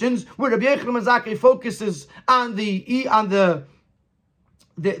 explanations, where Rabbi Yochanan ben Zakkai focuses on the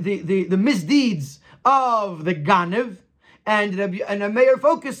misdeeds of the Ganev, and Reb Meir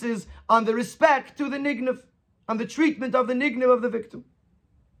focuses on the respect to the Nignev, on the treatment of the Nignev, of the victim.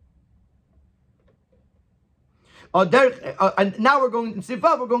 And now we're going in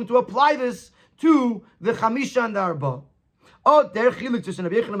Sifav, we're going to apply this to the Chamisha and the Arba.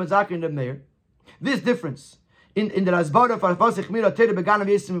 This difference in the Razbara for Fasich Mira Teda Beganav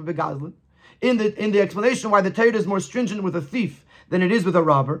Yesim Begazlin, in the explanation why the Torah is more stringent with a thief than it is with a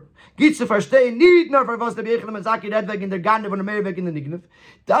robber. Doesn't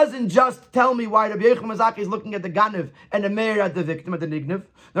just tell me why Rabbi Yechon Mazaki is looking at the Ganev and the Meir at the victim, at the Nignev.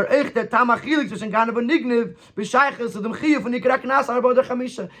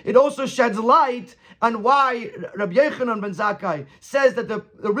 It also sheds light on why Rabbi Yechonon ben Zakkai says that the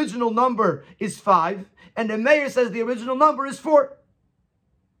original number is 5, and the Meir says the original number is 4.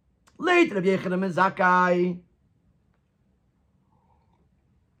 Later, Rabbi Yechonon ben Zakkai,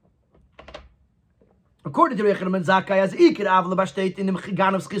 according to Rabbi Yechonon ben Zakkai, as Ikir Avla Bashtet in the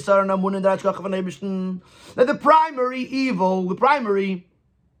Mechiganov Schisar Namun and Rachkach van Eibishten, that the primary evil, the primary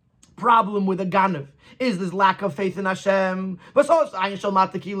problem with a Ganav is this lack of faith in Hashem. But also, that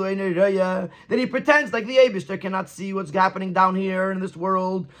he pretends like the Eibishter cannot see what's happening down here in this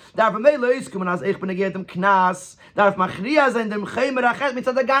world. So when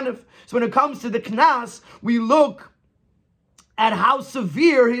it comes to the Knas, we look at how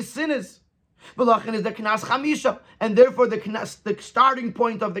severe his sin is. Is the Knas Chamisha, and therefore the starting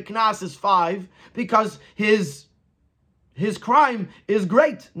point of the Knas is 5, because his crime is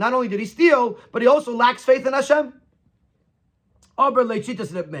great. Not only did he steal, but he also lacks faith in Hashem. But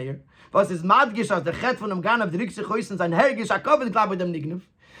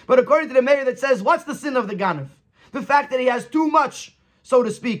according to the Meir that says, what's the sin of the Ganav? The fact that he has too much, so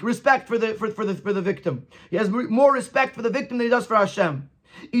to speak, respect for the victim. He has more respect for the victim than he does for Hashem.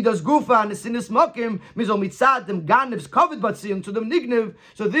 He does gufa and sinis mokim mizol mitzad them ganivs covered batzim to them nignev.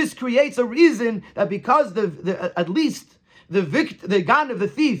 So this creates a reason that because at least the ganav, the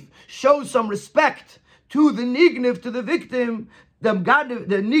thief, shows some respect to the nignev, to the victim, the ganav,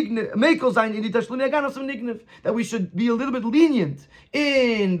 the nignev mekel zayin in itashlim ganav some nignev, that we should be a little bit lenient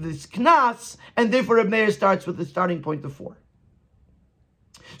in this knas, and therefore Reb Meir starts with the starting point of 4.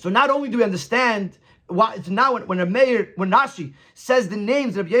 So not only do we understand why, it's now when Rashi says the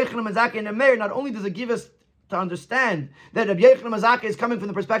names of Rabbi Yechonon ben Zakkai and Meir, not only does it give us to understand that Rabbi Yechonon ben Zakkai is coming from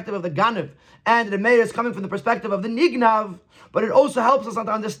the perspective of the Ganav, and the Meir is coming from the perspective of the Nignav, but it also helps us to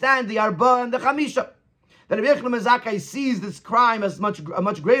understand the Arba and the Chamisha. That Rabbi Yechonon ben Zakkai sees this crime as a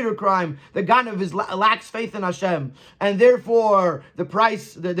much greater crime. The Ganav lacks faith in Hashem, and therefore the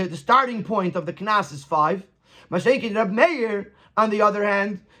starting point of the Knas is 5. Mashenki Rabbi Meir, on the other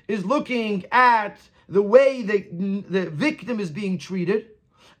hand, is looking at the way the victim is being treated,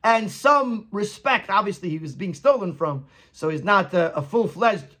 and some respect. Obviously, he was being stolen from, so he's not a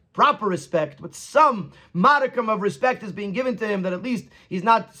full-fledged proper respect, but some modicum of respect is being given to him, that at least he's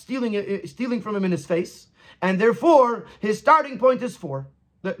not stealing from him in his face, and therefore his starting point is 4,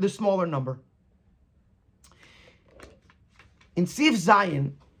 the smaller number. In Sif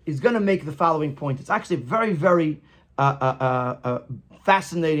Zion is going to make the following point. It's actually a very, very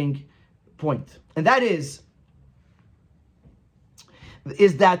fascinating point, and that is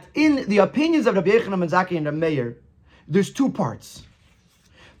that in the opinions of Rabbi Yechonon ben Zakkai and Rabbi Meir, there's 2 parts.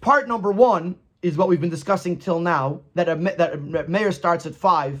 Part number 1 is what we've been discussing till now, that Rabbi Meir starts at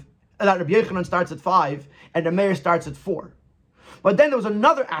 5, that Rabbi Yechonon starts at 5, and Rabbi Meir starts at 4. But then there was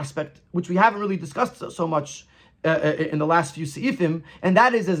another aspect which we haven't really discussed so much in the last few seifim, and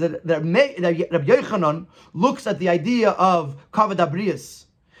that is that Rabbi Yechonon looks at the idea of kavod habriyos,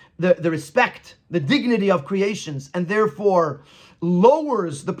 the respect, the dignity of creations, and therefore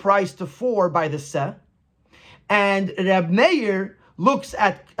lowers the price to 4 by the seh. And Reb Meir looks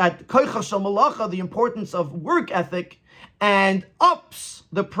at koicha shel malacha, the importance of work ethic, and ups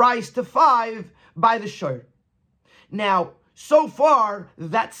the price to 5 by the shor. Now, so far,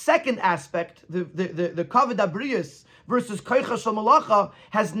 that second aspect, the kavod habriyos versus koicha shel malacha,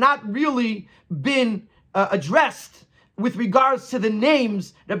 has not really been addressed with regards to the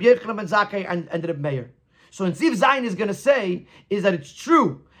names Rabbi Yechonon ben Zakkai and Rabbi Meir. So in Ziv Zayin is going to say is that it's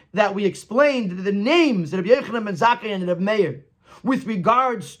true that we explained the names Rabbi Yechonon ben Zakkai and Rabbi Meir with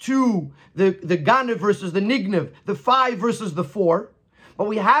regards to the Ganav versus the Nignav, the 5 versus the 4, but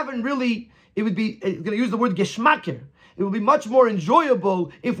we haven't really, it's going to use the word geschmacker. It will be much more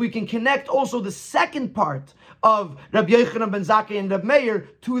enjoyable if we can connect also the second part of Rabbi Yechonon ben Zakkai and Rabbi Meir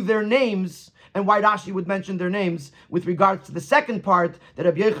to their names, and why Rashi would mention their names with regards to the second part, that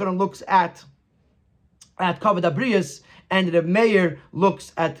Rabbi Yechonon looks at kavod habriyos, and Rabbi Meir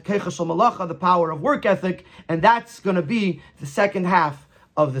looks at koicha shel malacha, the power of work ethic, and that's going to be the second half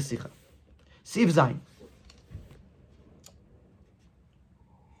of the Sikha. Siv Zayin.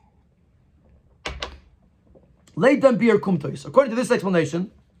 Leitem bir kumtois. According to this explanation,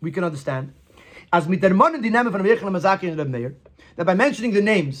 we can understand as mit der Mann in die Namen von Rechel Mazaki and Reb Meir, that by mentioning the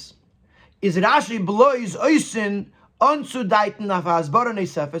names is Rashi blois oisin unzudeiten auf Hasbara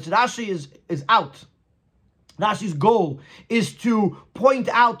Neisefes. Rashi is out. Rashi's goal is to point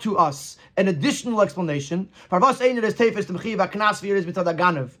out to us an additional explanation. Why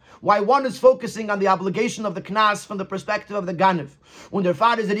one is focusing on the obligation of the knas from the perspective of the ganev. And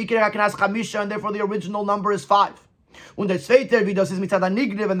therefore the original number is 5. And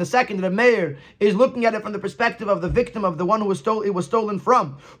the second, the mayor, is looking at it from the perspective of the victim, of the one who it was stolen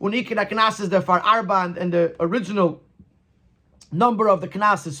from. And is therefore arba, and the original number of the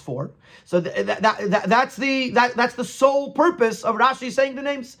knas is 4. So that's the sole purpose of Rashi saying the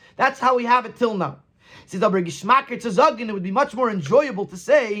names. That's how we have it till now. It would be much more enjoyable to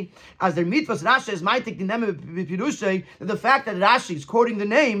say, as their mitvas Rashi is maitik the name that the fact that Rashi is quoting the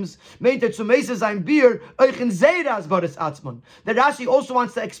names meant that that Rashi also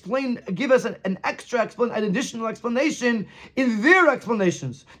wants to give us an additional explanation in their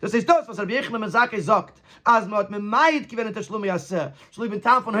explanations. That says, as the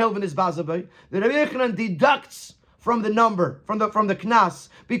Rebbe deducts from the number, from the knas,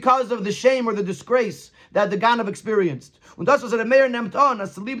 because of the shame or the disgrace that the Ganav experienced. And das was der Meir nimmt on,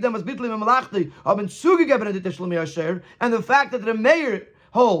 as to leave them as bitlim and malachti, haben zugegeben in the Tishlumi Asher, and the fact that the Meir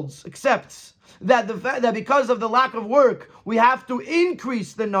accepts that because of the lack of work, we have to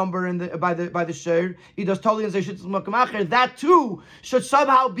increase the number by the share. He does totally and say that too should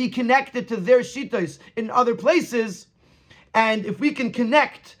somehow be connected to their shitos in other places, and if we can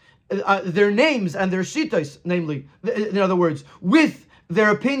connect their names and their shitos, namely, in other words, with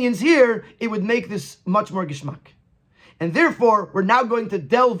their opinions here, it would make this much more gishmak. And therefore, we're now going to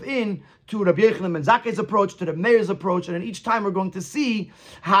delve in to Rabbi Yochanan ben Zakkai's approach, to the Meir's approach, and in each time we're going to see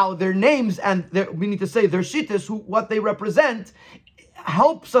how their names and we need to say their shittas, what they represent,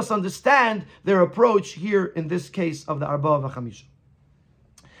 helps us understand their approach here in this case of the Arba v'Chamisha.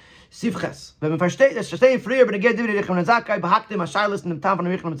 Sivches. Wenn man verstehen früher bei der Ged Divrei Rechel ben Zakkai behaktem Ashailas in the time von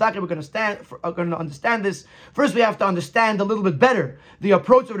Rechel ben Zakkai, we're going to understand this. First, we have to understand a little bit better the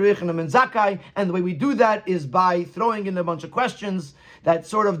approach of Rechel ben Zakkai, and the way we do that is by throwing in a bunch of questions that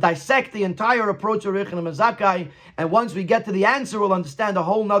sort of dissect the entire approach of Rechel ben Zakkai. And once we get to the answer, we'll understand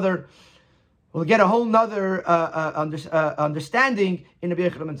we'll get a whole nother understanding in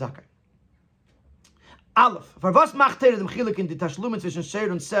Rechel ben Zakkai. Aleph. For was macht dem Chelek in die Tashlumen zwischen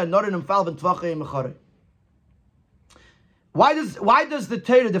Sheir und Seh not in einem Fall von Tvache im Mechare? Why does the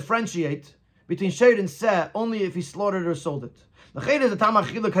Torah differentiate between Sheir and Seh only if he slaughtered or sold it? The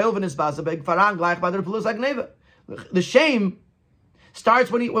shame starts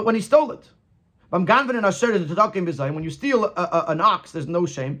when he stole it. When you steal an ox, there's no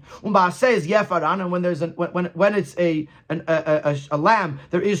shame. And when it's a lamb,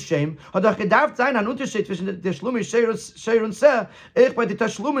 there is shame. So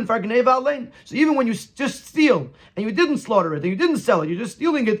even when you just steal and you didn't slaughter it and you didn't sell it, you're just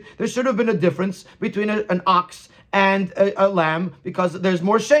stealing it, there should have been a difference between an ox and a lamb because there's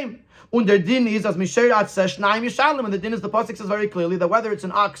more shame. And the din is, as Misher Atzeh Shnayim Yishalim, and the din is, the pasuk says very clearly that whether it's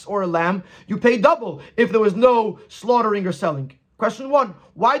an ox or a lamb, you pay double if there was no slaughtering or selling. Question 1,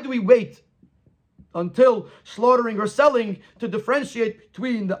 why do we wait until slaughtering or selling to differentiate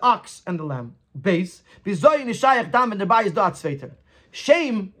between the ox and the lamb? Base.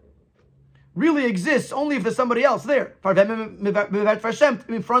 Shame really exists only if there's somebody else there,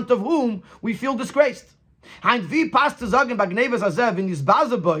 in front of whom we feel disgraced. So how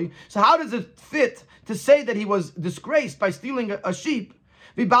does it fit to say that he was disgraced by stealing a sheep?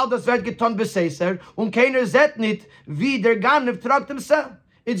 It's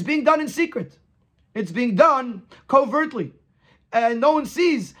being done in secret. It's being done covertly. And no one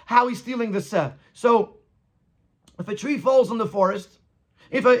sees how he's stealing the seh. So if a tree falls in the forest,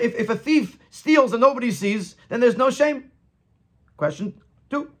 if a thief steals and nobody sees, then there's no shame. Question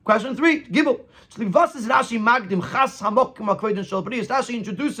 2. Question 3. Gibel. Rashi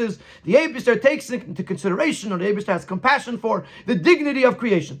introduces the Eibishter takes into consideration, or the Eibishter has compassion for the dignity of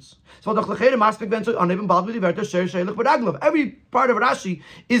creations. So every part of Rashi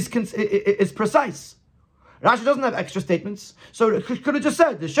is precise. Rashi doesn't have extra statements, so it could have just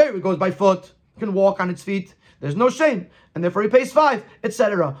said the sheir goes by foot, can walk on its feet, there's no shame, and therefore he pays 5,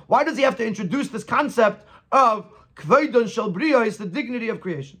 etc. Why does he have to introduce this concept of Kveidon Shel Bria is the dignity of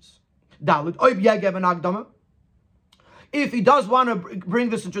creations? If he does want to bring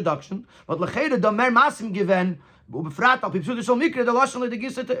this introduction, but It would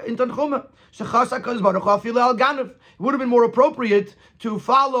have been more appropriate to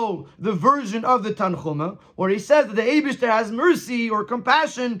follow the version of the Tanchuma, where he says that the Eibishter has mercy or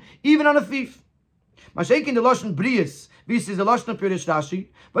compassion even on a thief. Mashenkin the Lashon Brius, this is the Lashon of Pirish Rashi,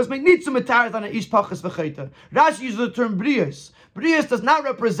 but it's need to metarit on a ish pachas v'cheita. Rashi uses the term Brius. Brius does not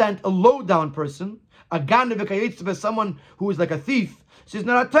represent a low-down person, a ganav v'kayetzvah, someone who is like a thief. Brius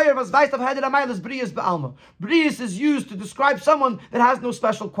is used to describe someone that has no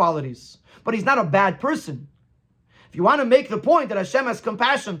special qualities, but he's not a bad person. If you want to make the point that Hashem has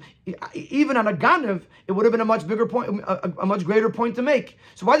compassion, even on a ganav, it would have been a much bigger point, a much greater point to make.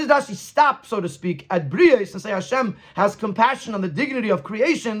 So why does Rashi stop, so to speak, at Brius and say Hashem has compassion on the dignity of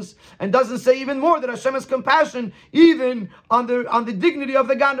creations, and doesn't say even more that Hashem has compassion even on the dignity of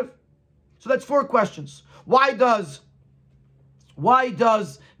the ganav? So that's 4 questions. Why does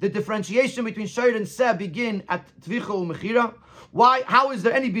the differentiation between Shayr and Seh begin at Tvicha u'Mechira? How is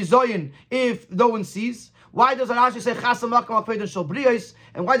there any bizoyin if no one sees? Why does Rashi say Chasam Makam Akfeid and Shal Brios?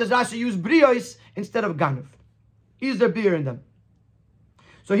 And why does Rashi use Brios instead of Ganav? Is there beer in them?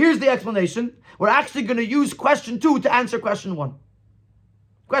 So here's the explanation. We're actually going to use question 2 to answer question 1.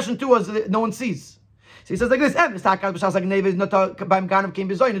 Question 2 was no one sees. So he says like this: it's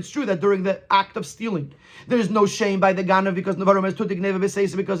true that during the act of stealing, there is no shame by the ganav because Nevarim has tutik neva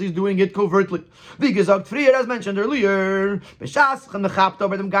b'seisa because he's doing it covertly. As mentioned earlier, when the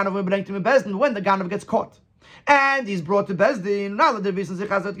ganav gets caught and he's brought to Bezdin,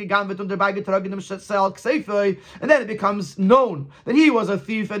 and then it becomes known that he was a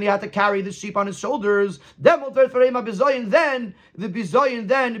thief and he had to carry the sheep on his shoulders. Then the bizoyin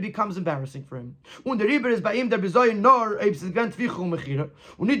then it becomes embarrassing for him. Now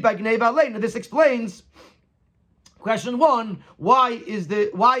this explains question 1: why is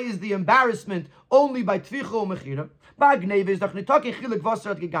the embarrassment only by tvicha u'mechira?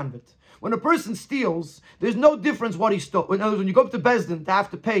 When a person steals, there's no difference what he stole. In other words, when you go up to Bezdin to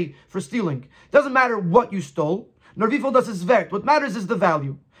have to pay for stealing, it doesn't matter what you stole. Nor wie das is wert. What matters is the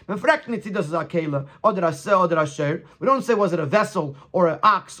value. We don't say was it a vessel or an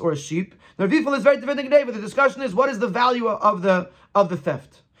ox or a sheep. Nor wie is very different. The discussion is what is the value of the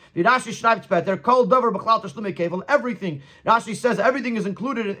theft. Rashi schreibt better. Kol davar b'chlal tashlumei kevel. Everything. Rashi says everything is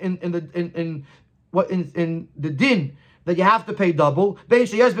included in the din that you have to pay double. Whether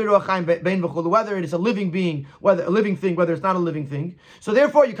it is a living being, whether a living thing, whether it's not a living thing. So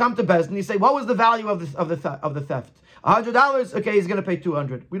therefore, you come to Bezdin and you say, what was the value of the theft? $100. Okay, he's going to pay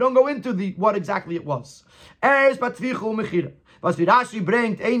 $200. We don't go into what exactly it was.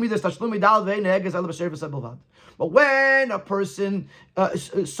 But when a person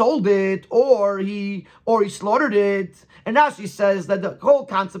sold it or he slaughtered it, and Rashi says that the whole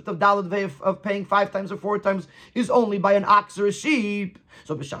concept of Dalad Vei of paying 5 times or 4 times is only by an ox or a sheep.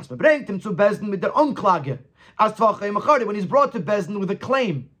 So B'shas me bringt him to Bezdin with the Anklage. As when he's brought to Bezdin with a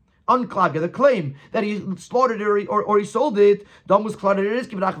claim. Anklage, the claim that he slaughtered it or he sold it.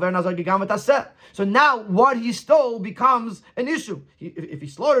 So now what he stole becomes an issue. If he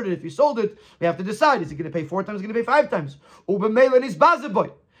slaughtered it, if he sold it, we have to decide, is he going to pay 4 times, is he going to pay 5 times?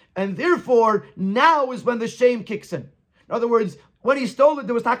 And therefore, now is when the shame kicks in. In other words, when he stole it,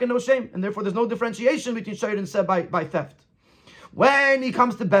 there was no shame, and therefore there's no differentiation between shayr and seh by theft. When he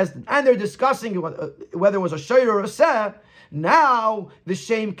comes to Bezdin, and they're discussing whether it was a shayr or a seh, now the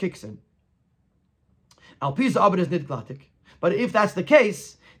shame kicks in. Al pisa abed is nidglatik. But if that's the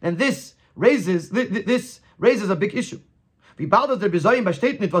case, then this raises a big issue.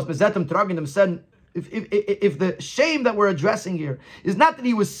 If the shame that we're addressing here is not that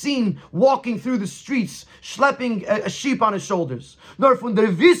he was seen walking through the streets, schlepping a sheep on his shoulders, nor von der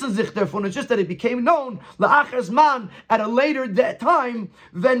Wissen sich davon, it's just that it became known at a later time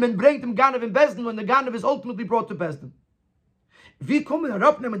than men bringt dem Ganav in Bezdin, when the Ganav is ultimately brought to Bezdin. Wie kommen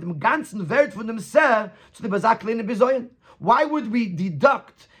herabnehmen mit dem ganzen Wert von dem Seh zu der besagten Bizoyen? Why would we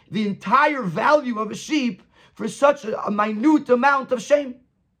deduct the entire value of a sheep for such a minute amount of shame?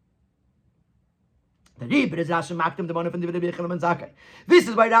 This is why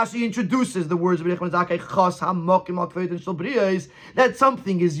Rashi introduces the words that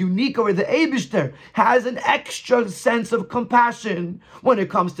something is unique, or the Eibishter has an extra sense of compassion when it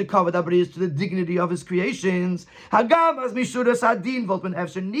comes to kavod habriyos, to the dignity of his creations. By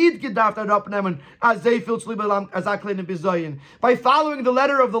following the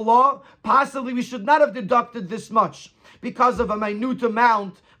letter of the law, possibly we should not have deducted this much because of a minute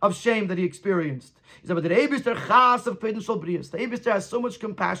amount of shame that he experienced. He said, but the Eibishter has so much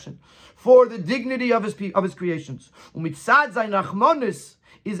compassion for the dignity of his creations.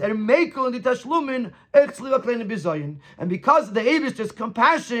 Is mekel in the tashlumin and because of the Eibishter's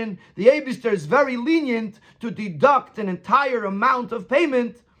compassion, the Eibishter is very lenient to deduct an entire amount of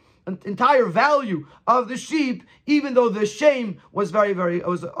payment, an entire value of the sheep, even though the shame was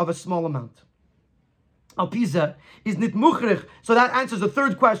was of a small amount. Alpiza is nit muchrich. So that answers the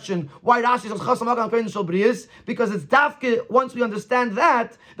third question. Why Rashi says chasam makan kohen shel brius? Because it's dafke. Once we understand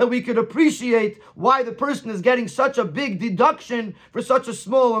that we could appreciate why the person is getting such a big deduction for such a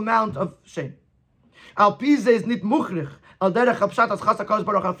small amount of shame. Alpiza is nit muchrich. Al derech hapshat as chas hakadosh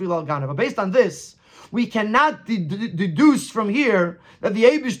baruch hu afil al ganav. But based on this, we cannot deduce from here that the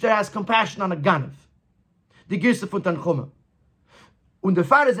Eibishter has compassion on a ganav. The girsa von Tanchuma. Und the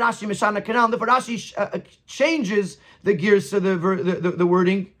fact is Rashi Meshana Kanal, therefore Rashi changes the gears, the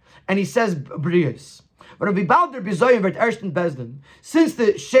wording, and he says Brius. But Rabbi Balder Bizoyim vert Ersten Bezdin, since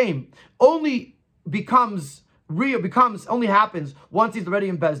the shame only only happens once he's already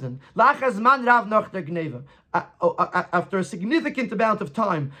in Bezdin. Lachas man rav noch der Gneva. After a significant amount of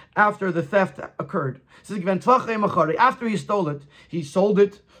time after the theft occurred. After he stole it, he sold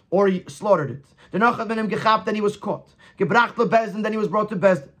it or he slaughtered it. Then he was caught. Gebracht le Bezdin, then he was brought to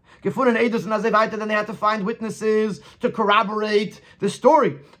Bezdin. Gefunden Edus and Azevaita, then they had to find witnesses to corroborate the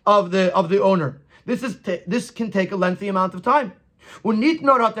story of the owner. This can take a lengthy amount of time. Und nicht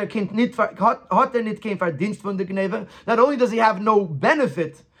nur hat nicht kein Verdienst von der Gneve. Not only does he have no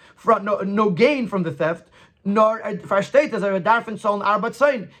benefit from no gain from the theft, nor versteht as darfen sollen Arbeit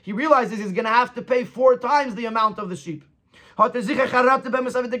sein. He realizes he's going to have to pay 4 times the amount of the sheep. So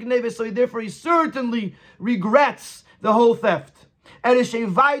therefore he certainly regrets the whole theft. He's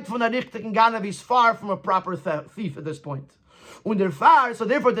far from a proper thief at this point. So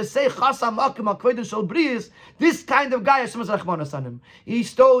therefore to say this kind of guy, he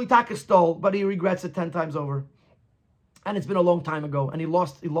stole, but he regrets it 10 times over. And it's been a long time ago, and he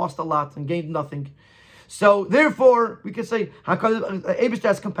lost a lot and gained nothing. So therefore, we can say Eibishter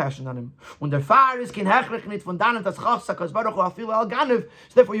has compassion on him. So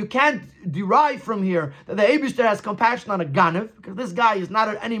therefore, you can't derive from here that the Eibishter has compassion on a ganav, because this guy is not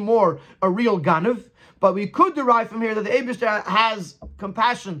anymore a real ganav. But we could derive from here that the Eibishter has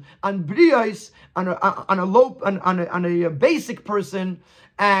compassion on brios, on a basic person,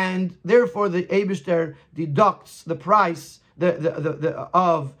 and therefore the Eibishter deducts the price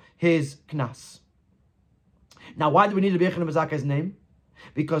of his knas. Now, why do we need Rabbi Yochanan ben Zakkai's name?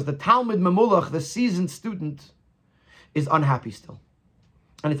 Because the Talmud Memulach, the seasoned student, is unhappy still.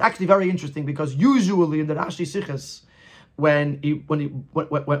 And it's actually very interesting because usually in the Rashi Sichos, when he I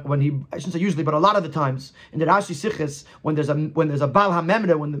shouldn't say usually, but a lot of the times in the Rashi Sichos, when there's a Baal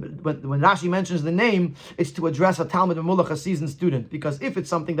HaMemre, when Rashi mentions the name, it's to address a Talmud Memulach, a seasoned student. Because if it's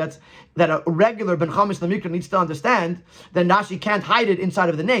something that a regular Ben Chametz Lamikra needs to understand, then Rashi can't hide it inside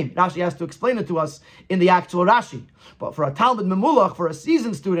of the name. Rashi has to explain it to us in the actual Rashi. But for a Talmud Memulach, for a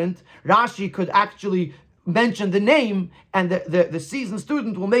seasoned student, Rashi could actually mention the name, and the seasoned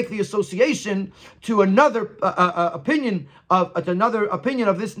student will make the association to another opinion of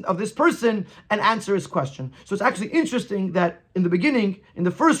this person and answer his question. So it's actually interesting that in the beginning, in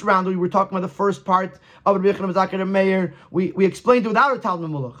the first round, we were talking about the first part of Rabbi Yochanan ben Zakkai Meir. We explained it without a Talmud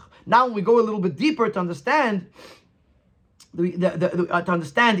Memulach. Now, when we go a little bit deeper to understand to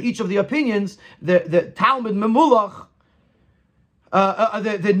understand each of the opinions, the Talmud Memulach.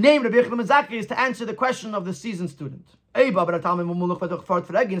 The name of Rabbi Yochanan ben Zakkai is to answer the question of the seasoned student. If the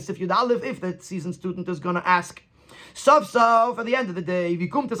seasoned student is going to ask, at the end of the day,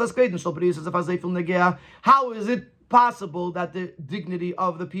 how is it possible that the dignity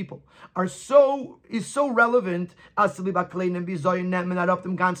of the people is so relevant as to that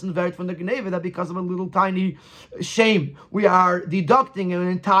because of a little tiny shame we are deducting an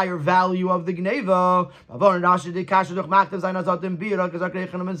entire value of the Gneva.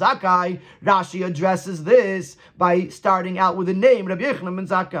 Rashi addresses this by starting out with the name Rabbi Yochanan ben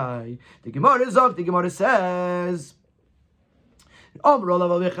Zakkai. The Gemara says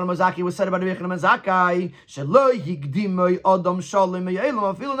was said about Rabbi Yochanan ben Zakkai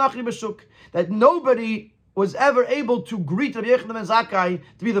that nobody was ever able to greet Rabbi Yochanan ben Zakkai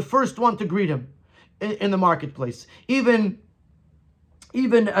to be the first one to greet him in the marketplace, even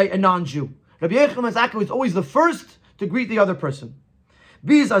a non-Jew. Rabbi Yochanan ben Zakkai was always the first to greet the other person.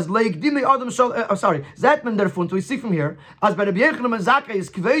 Zetman therefore, we see from here, as by Rabbi Yochanan ben Zakkai is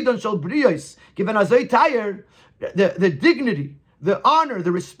kveidon shel brios, given as tired, the dignity the honor,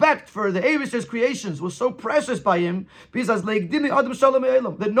 the respect for the Eibishter's creations was so precious by him,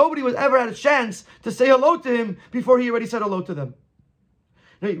 that nobody was ever had a chance to say hello to him before he already said hello to them.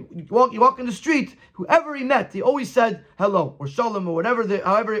 You walk in the street, whoever he met, he always said hello, or shalom, or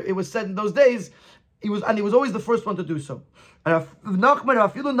however it was said in those days. He was always the first one to do so.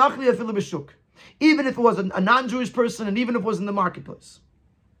 Even if it was a non-Jewish person, and even if it was in the marketplace.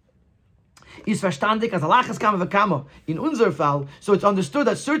 Is verstandig as Alachas kama v'kama in unser Fall. So it's understood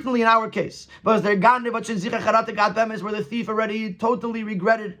that certainly in our case, but there where the thief already totally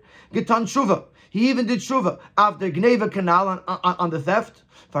regretted getan shuva. He even did shuva after gneva canal on the theft.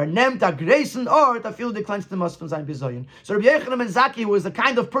 Vernemt a greisen ort a feel the cleansed the must from sein bizoyin. So Rabbi Yochanan ben Zakkai was the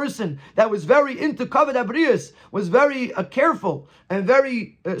kind of person that was very into kavod habrius, was very careful and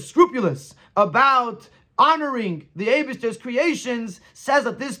very scrupulous about honoring the Eibishter's creations. Says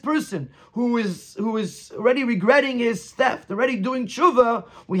that this person who is already regretting his theft, already doing tshuva,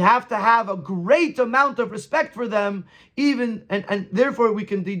 we have to have a great amount of respect for them, even and therefore we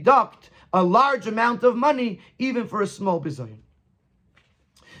can deduct a large amount of money even for a small bizayin.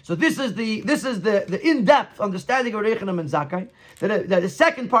 So this is the in-depth understanding of Rabbi Yochanan ben Zakkai. That the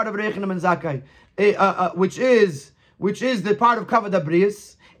second part of Rabbi Yochanan ben Zakkai, which is the part of kavod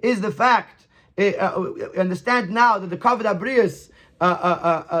habrius, is the fact. Understand now that the kavod habrius,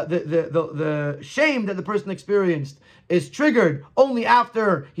 the shame that the person experienced is triggered only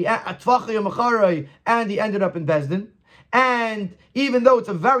after he and he ended up in Bezdin. And even though it's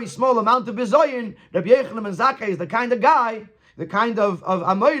a very small amount of bizoyin, Rabbi Yochanan ben Zakkai is the kind of guy, the kind of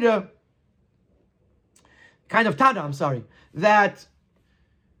amoida, kind of tada, that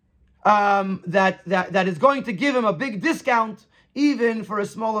is going to give him a big discount even for a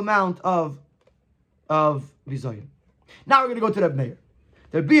small amount of bizoyin. Now we're going to go to Reb Meir.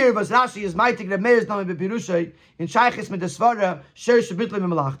 The beer was Rashi is mighty Reb Meir's name bepirushay in Shaychis mit desvara sher shebitlim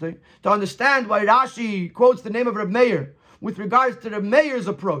imalachte. To understand why Rashi quotes the name of Reb Meir with regards to Reb Meir's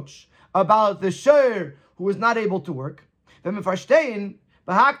approach about the sher who was not able to work. Wenn wir verstehen,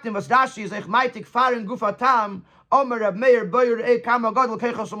 behagtem was Rashi is mighty fahren gufatam Omer Reb Meir boyer e kama gadol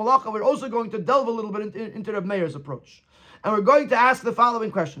keichos malacha. We're also going to delve a little bit into Reb Meir's approach. And we're going to ask the following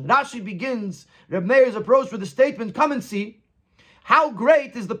question. Rashi begins Reb Meir's approach with the statement, come and see, how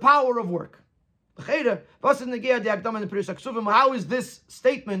great is the power of work? How is this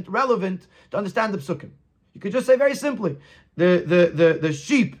statement relevant to understand the psukim? You could just say very simply,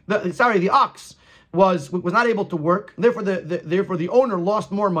 the ox was not able to work, therefore the owner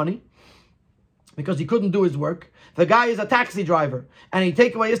lost more money because he couldn't do his work. If the guy is a taxi driver and he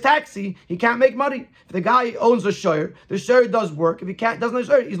take away his taxi, he can't make money. If the guy owns a shayr, the shayr does work. If he doesn't have a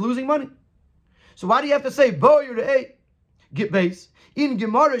shayr, he's losing money. So why do you have to say bo yurei get base? In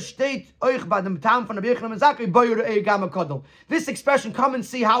Gemara state euch by the tam von Rabbi Yochanan ben Zakkai bo yurei gam kadol. This expression, come and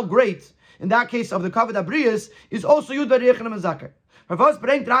see how great, in that case of the kavod habrius, is also used by Rabbi Yochanan ben Zakkai.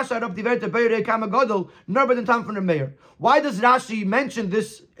 Why does Rashi mention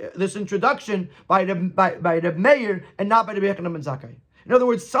this introduction by Reb Meir and not by Rabbi Yochanan ben Zakkai? In other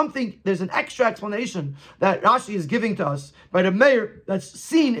words, there's an extra explanation that Rashi is giving to us by Reb Meir that's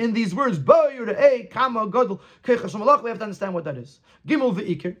seen in these words. We have to understand what that is. Gimel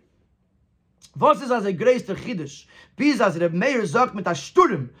ve'ikir. Was ist also größter Chiddush? Bis als Reb Meir sagt mit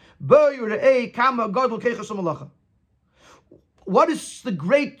Ashturim, bo yurei kama gadol keichas umalacha. What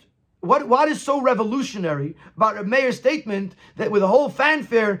is so revolutionary about Reb Meir's statement that with a whole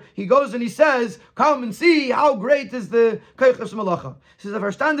fanfare he goes and he says, come and see how great is the keichas malacha. He says,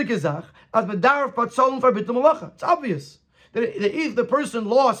 it's obvious that if the person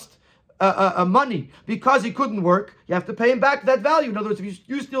lost money because he couldn't work, you have to pay him back that value. In other words, if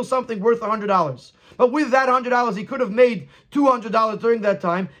you steal something worth $100, but with that $100 he could have made $200 during that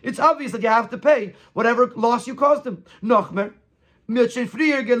time, it's obvious that you have to pay whatever loss you caused him. Nochmer. Earlier in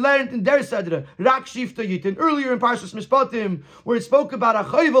Parshas Mishpatim, where it spoke about a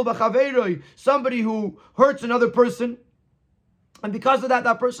chayvel b'chaveroi, somebody who hurts another person, and because of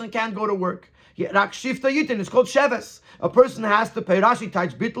that person can't go to work. It's called sheves. A person has to pay. Rashi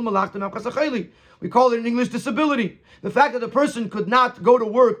types bittul malachtim achasachayli. We call it in English disability. The fact that the person could not go to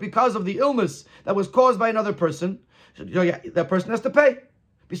work because of the illness that was caused by another person, that person has to pay.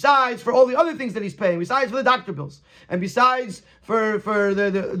 Besides for all the other things that he's paying, besides for the doctor bills, and besides for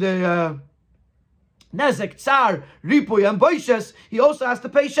the nezek, tsar, ripuy, and boishes, he also has to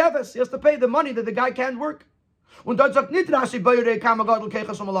pay sheves. He has to pay the money that the guy can't work. And Rashi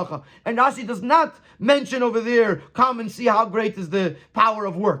does not mention over there, come and see how great is the power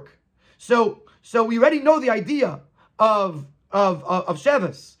of work. So we already know the idea of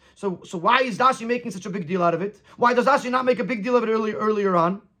sheves. So why is Rashi making such a big deal out of it? Why does Rashi not make a big deal of it earlier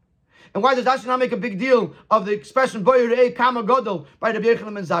on? And why does Rashi not make a big deal of the expression Boyer Re'eh Kama Godel by Rabbi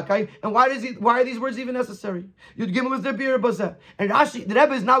Yechanan ben Zakkai? And why are these words even necessary? Yud Gimel is the Bir Bazeh. And Rashi, the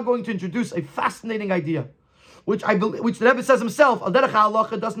Rebbe is now going to introduce a fascinating idea, which the Rebbe says himself, Al Derech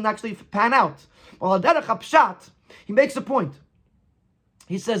HaHalacha doesn't actually pan out. Well, Al Derech HaPshat, he makes a point.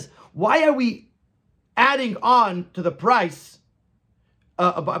 He says, why are we adding on to the price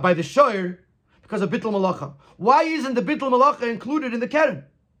by the shoyer because of Bittul Malacha? Why isn't the Bittul Malacha included in the Keren?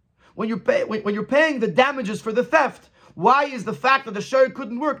 When you're paying the damages for the theft, why is the fact that the shoyer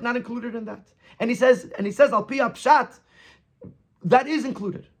couldn't work not included in that? And he says Al Pi HaPshat, that is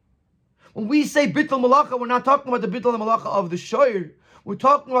included. When we say Bittul Malacha, we're not talking about the Bittul Malacha of the shoyer. We're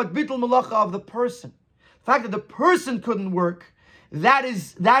talking about Bittul Malacha of the person. The fact that the person couldn't work, that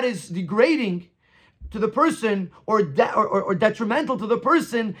is degrading to the person or detrimental to the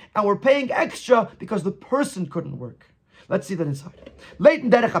person, and we're paying extra because the person couldn't work. Let's see that inside.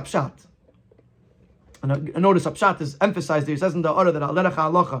 Leitin derech hapshat. And notice hapshat is emphasized there. He says in the order that al derech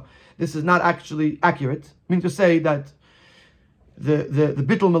halacha, this is not actually accurate. I mean to say that the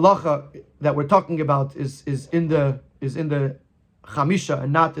bittul malacha that we're talking about is in the chamisha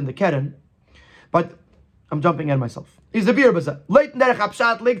and not in the keren. But I'm jumping ahead myself. Is the beer bazah? Leitin derech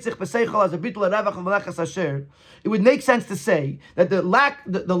hapshat legt sich beseichel as a bittul revach and velechas asher. It would make sense to say that the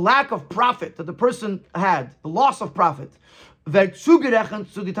lack of profit that the person had, the loss of profit, should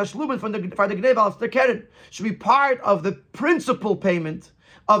be part of the principal payment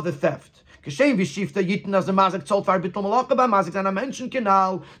of the theft. Just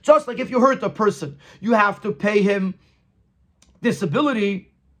like if you hurt a person, you have to pay him disability.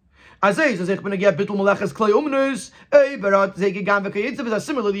 Similarly,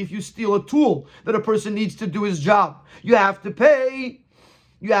 if you steal a tool that a person needs to do his job, you have to pay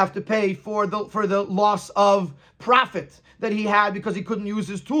for the loss of profit that he had because he couldn't use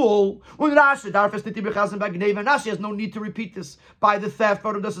his tool. Rashi has no need to repeat this by the theft,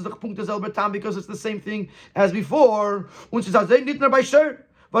 because it's the same thing as before.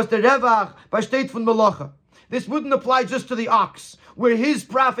 This wouldn't apply just to the ox, where his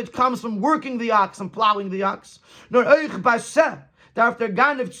profit comes from working the ox and plowing the ox.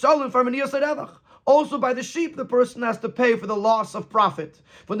 Also by the sheep, the person has to pay for the loss of profit.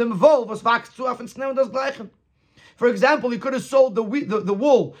 For example, he could have sold the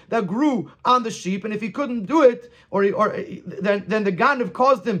wool that grew on the sheep, and if he couldn't do it, then the ganav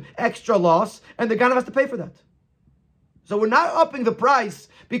caused him extra loss, and the ganav has to pay for that. So we're not upping the price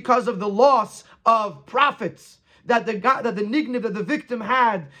because of the loss of profits that the nigniv that the victim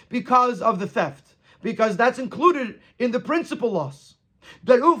had because of the theft, because that's included in the principal loss.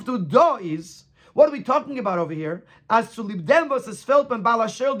 The is what are we talking about over here? As to libdembos is felt ben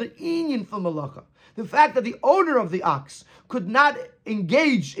balashel the inyan from malacha. The fact that the owner of the ox could not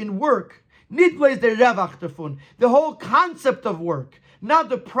engage in work, nitways the revach tefun, the whole concept of work, not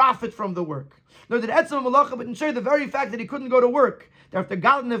the profit from the work. No, the etzem malacha, but ensure the very fact that he couldn't go to work. The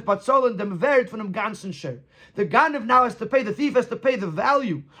ganav now has to pay, the thief has to pay the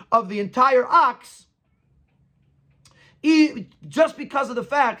value of the entire ox, just because of the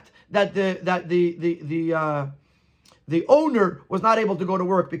fact that the owner was not able to go to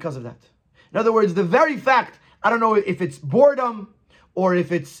work because of that. In other words, the very fact, I don't know if it's boredom or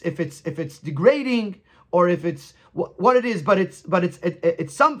if it's degrading or if it's what it is, but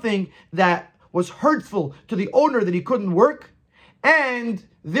it's something that was hurtful to the owner that he couldn't work, and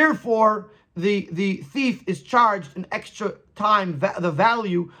therefore the thief is charged an extra time the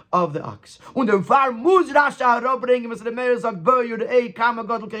value of the ox. And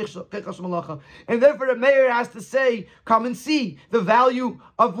therefore the mayor has to say, come and see the value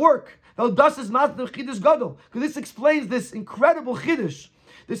of work. Because this explains this incredible chiddush,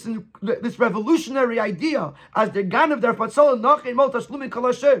 this revolutionary idea, as the ganav that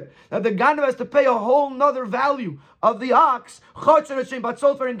the ganav has to pay a whole nother value of the ox,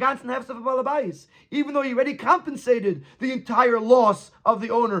 even though he already compensated the entire loss of the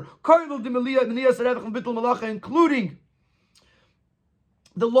owner, including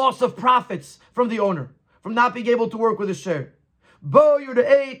the loss of profits from the owner, from not being able to work with a share.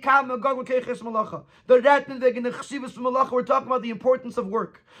 We're talking about the importance of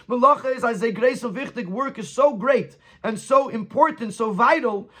work. Malacha is as a grace of wichtig. Work is so great and so important, so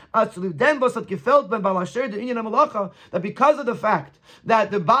vital, that because of the fact that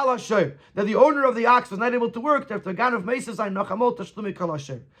the balasher, that the owner of the ox was not able to work, the ganav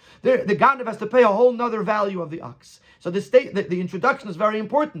has to pay a whole nother value of the ox. So the introduction is very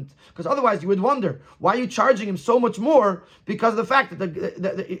important, because otherwise you would wonder, why are you charging him so much more because of the fact that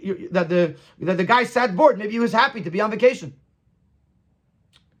the guy sat bored. Maybe he was happy to be on vacation.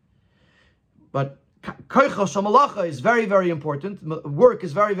 But koicha shamalacha is very, very important. Work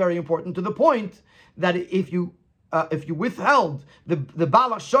is very, very important, to the point that if you withheld the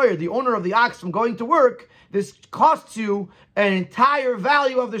Baal HaShoyer, the owner of the ox, from going to work, this costs you an entire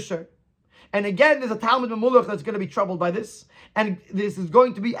value of the shor. And again, there's a Talmud Memulach that's going to be troubled by this, and this is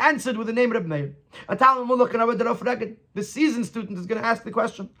going to be answered with the name of Reb Meir. A Talmud Memulach and Rabbi Deraf, the seasoned student, is going to ask the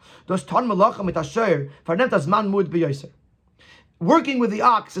question: Does ton malacha mit hashoyer farnet azman mud b'yoser? Working with the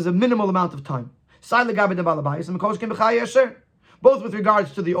ox is a minimal amount of time. Both with regards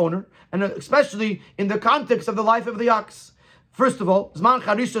to the owner and especially in the context of the life of the ox. First of all, the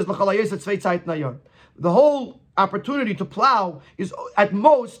whole opportunity to plow is at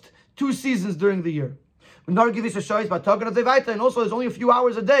most 2 seasons during the year. And also there's only a few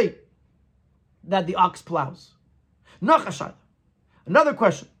hours a day that the ox plows. Another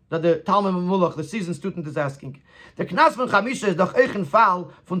question that the Talmud Memulach, the seasoned student, is asking: the knas von chamisha is doch eichen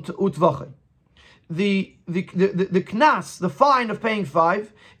fall von utwoche. The knas, the fine of paying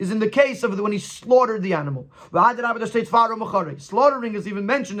 5, is in the case of when he slaughtered the animal. Slaughtering is even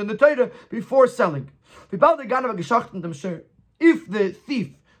mentioned in the Torah before selling. If the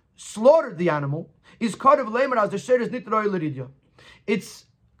thief slaughtered the animal, is called of lemer as the share is nitroy leridia. It's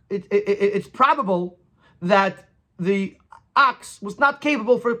probable that the ox was not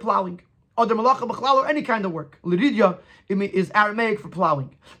capable for plowing, or the malacha b'chlal, or any kind of work. Leridia is Aramaic for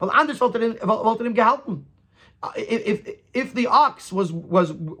plowing. Well, anders wollte him gehalten. If the ox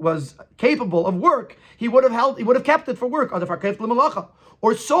was capable of work, he would have kept it for work,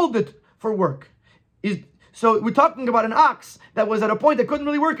 or sold it for work. So we're talking about an ox that was at a point that couldn't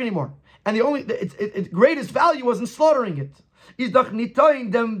really work anymore, and its greatest value was in slaughtering it. So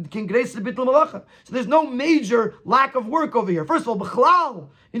there's no major lack of work over here. First of all, b'chlal,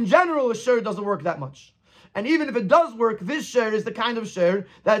 in general, a share doesn't work that much. And even if it does work, this share is the kind of share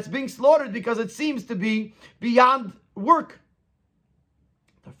that's being slaughtered because it seems to be beyond work.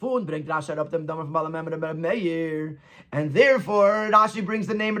 And therefore, Rashi brings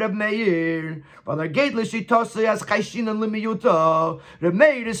the name of Reb Meir. Reb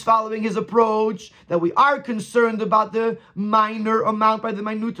Meir is following his approach that we are concerned about the minor amount, by the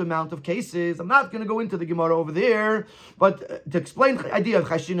minute amount of cases. I'm not going to go into the Gemara over there, but to explain the idea of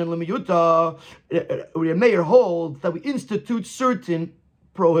Chayshin and Limiyuta, Reb Meir holds that we institute certain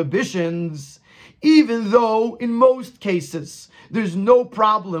prohibitions, even though in most cases there's no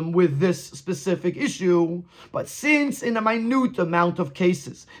problem with this specific issue. But since in a minute amount of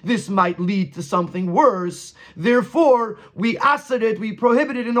cases this might lead to something worse, therefore we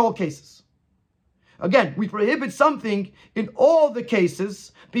prohibit it in all cases. Again, we prohibit something in all the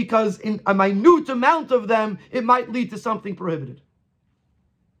cases because in a minute amount of them it might lead to something prohibited.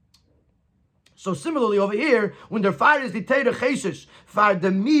 So similarly over here, when der fire is the Teire Cheshish, fire the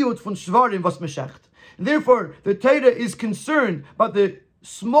miut von Shvarim was meshecht. Therefore, the Torah is concerned about the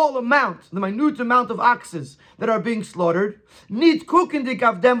small amount, the minute amount of oxes that are being slaughtered. Nit kukendik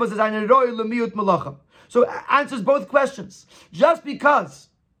of them was eine royal miut malacha. So it answers both questions. Just because,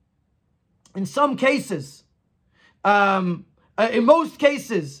 in some cases, in most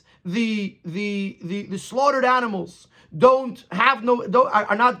cases, the slaughtered animals are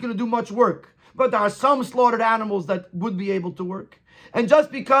not going to do much work, but there are some slaughtered animals that would be able to work. And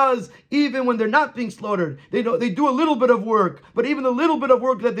just because even when they're not being slaughtered, they do a little bit of work, but even the little bit of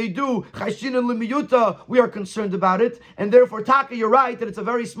work that they do, chayshin and limiyuta, we are concerned about it. And therefore, Taka, you're right that it's a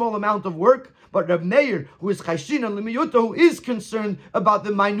very small amount of work. But Reb Meir, who is chayshin and limiyuta, who is concerned about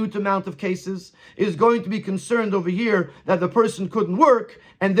the minute amount of cases, is going to be concerned over here that the person couldn't work.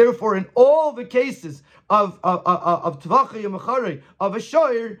 And therefore, in all the cases of tvachei and mecharei, of a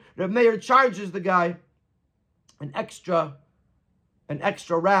shoyer, Reb Meir charges the guy an extra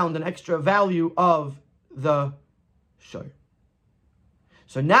round, an extra value of the shoyer.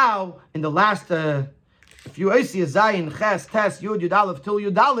 So now, in the last few Eisiyah, Zayin, Ches, Tes, Yud, Yud Aleph, till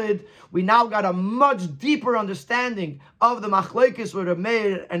Yud Daled, we now got a much deeper understanding of the machlekes with Reb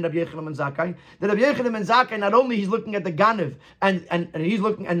Meir and Rabbi Yochanan ben Zakkai. That Rabbi Yochanan ben Zakkai, not only he's looking at the Ganev, and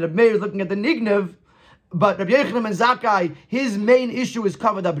Reb Meir is looking at the Nignev, but Rabbi Yochanan ben Zakkai, his main issue is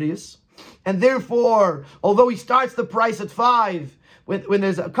Kavod Abrius, and therefore, although he starts the price at 5, when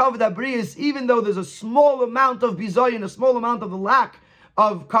there's a Kavod Abrius, even though there's a small amount of bizoyin, a small amount of the lack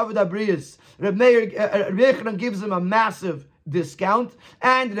of Kavod Abrius, Rabbi Yochanan gives him a massive discount,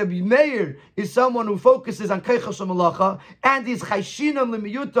 and Rabbi Meir is someone who focuses on Keichel Shel Malacha, and he's Chayshin and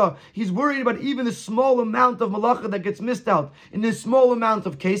Limiyuta. He's worried about even the small amount of Malacha that gets missed out in this small amount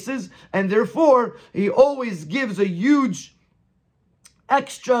of cases, and therefore he always gives a huge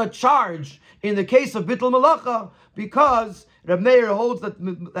extra charge in the case of Bittul Malacha, because Reb Meir holds that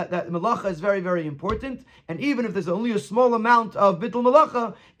Malacha is very, very important, and even if there's only a small amount of Bittul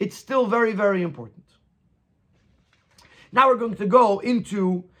Malacha, it's still very, very important. Now we're going to go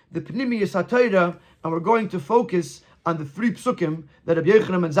into the Pnimiyus HaTorah, and we're going to focus on the 3 psukim that Rabbi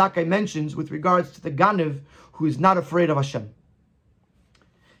Yochanan ben Zakkai mentions with regards to the Ganev who is not afraid of Hashem.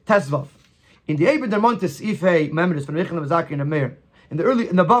 Tesvav. In the Eber der Montes Ifei Memres from Rabbi Yochanan ben Zakkai and Meir, in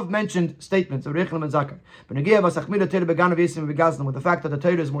the above mentioned statements of Rabbi Yochanan ben Zakkai, with the fact that the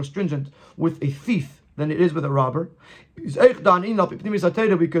Torah is more stringent with a thief than it is with a robber,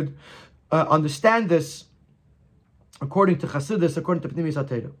 we could understand this according to Chassidus, according to Pnimiyus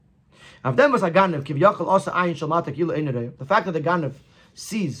HaTorah. The fact that the Ganev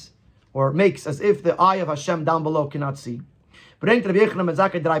sees or makes as if the eye of Hashem down below cannot see. He brings 3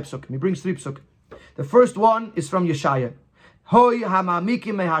 psukim. The first one is from Yeshaya. Hoy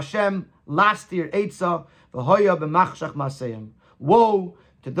hamamikim me Hashem lastir eitza v'hoya b'machshach maseim. Woe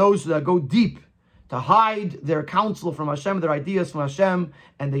to those that go deep to hide their counsel from Hashem, their ideas from Hashem,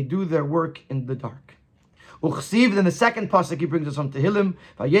 and they do their work in the dark. Uchsiv, then the second pasuk he brings us from Tehillim.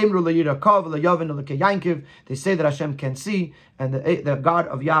 Vayemru leYirakov leYavin leKeyankiv. They say that Hashem can see, and the God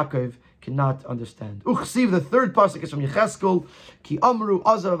of Yaakov cannot understand. Uchsiv, the third pasuk is from Yecheskel. Ki amru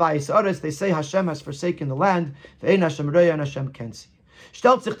azav v'ayis. They say Hashem has forsaken the land. Ve'ein Hashem reya, and Hashem can see.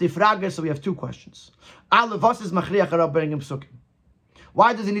 Stellt sich die Frage, so we have 2 questions. Ale, was is machriach harab bringing psukim?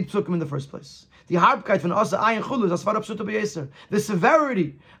 Why does he need psukim in the first place? The harbkeit von asa ayin chulu is asvar psuta b'yeser. The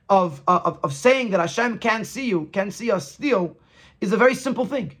severity of saying that Hashem can see you, can see us still, is a very simple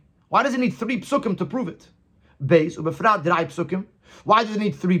thing. Why does it need 3 psukim to prove it? Beis ubefrat 3 psukim. Why does it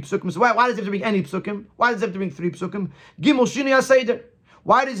need 3 psukim? So why does it have to bring any psukim? Why does it have to bring 3 psukim? Gimel shini aseder.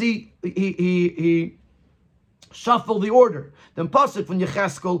 Why does he shuffle the order? The pasuk from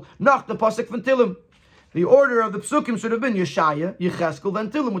Yecheskel, not the pasuk from Tillim. The order of the psukim should have been Yeshaya, Yecheskel,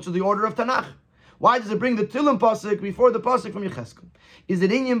 then Tillim, which is the order of Tanakh. Why does it bring the Tillim pasuk before the pasuk from Yecheskel? Is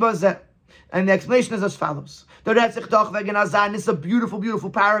it inyan bazeh? And the explanation is as follows. It's a beautiful, beautiful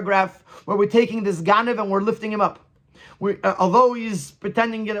paragraph where we're taking this Ganev and we're lifting him up. Although he's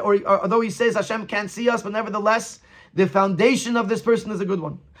pretending, although he says Hashem can't see us, but nevertheless, the foundation of this person is a good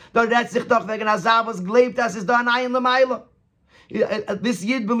one. This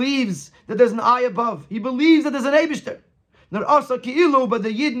Yid believes that there's an eye above. He believes that there's an Eibishter. But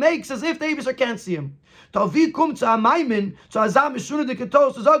the Yid makes as if the Eibishter can't see him. So the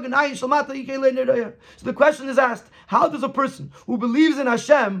question is asked, how does a person who believes in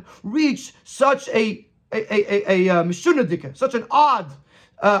Hashem reach such a mishunadika, such an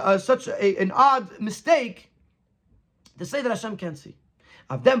odd mistake to say that Hashem can't see?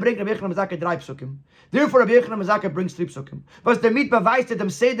 Therefore, Rabbi Yochanan ben Zakkai brings 3 psukim.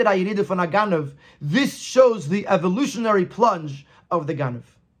 This shows the evolutionary plunge of the Ganev.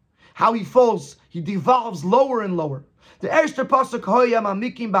 How he falls, he devolves lower and lower. The Erster pasuk Hoya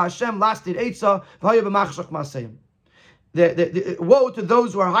mamikim ba'Hashem lastir eitza v'hoya b'machshach maseim. The woe to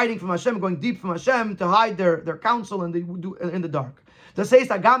those who are hiding from Hashem, going deep from Hashem to hide their counsel and they do in the dark.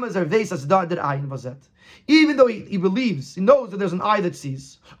 Even though he believes, he knows that there's an eye that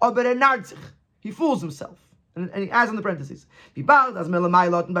sees, he fools himself. And he adds in the parentheses, he tells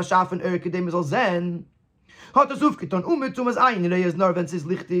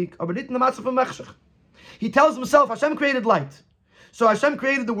himself, Hashem created light. So Hashem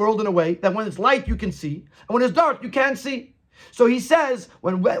created the world in a way that when it's light you can see, and when it's dark you can't see. So he says,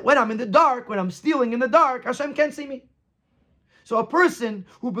 when I'm in the dark, when I'm stealing in the dark, Hashem can't see me. So a person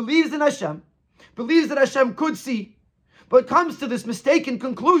who believes in Hashem, believes that Hashem could see, but comes to this mistaken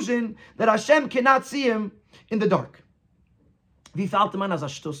conclusion that Hashem cannot see him in the dark. Wie fällt man als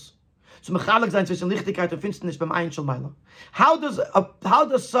Ashtus? So mechalek sein zwischen Lichtigkeit und Finsternis beim Ein Shel Maila. How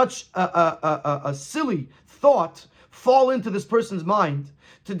does such a silly thought fall into this person's mind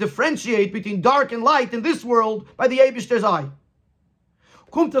to differentiate between dark and light in this world by the Eibishter's eye?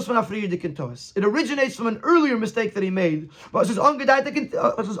 It originates from an earlier mistake that he made, but it is angedeitet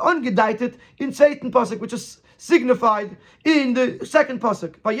in zweiten pasuk, which is signified in the second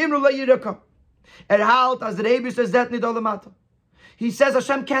pasuk. As the Eibishter zet nit olamata. He says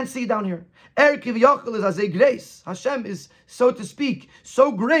Hashem can't see down here. Is as a grace. Hashem is, so to speak,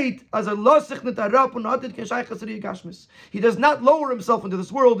 so great as a he does not lower himself into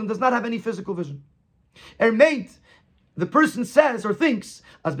this world and does not have any physical vision. The person says or thinks,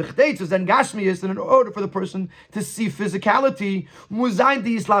 as bechteitz then gashmius, and in order for the person to see physicality, muzayin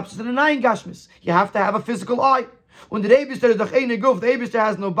di slapses and an ayin gashmis, you have to have a physical eye. Und der Eibischter ist doch eine Guf, der Eibischter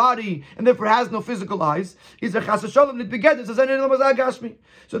has no body, and therefore has no physical eyes, is a chas v'sholem nit begedes, as eine Lamazah Gashmi.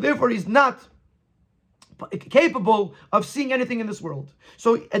 So therefore he's not capable of seeing anything in this world.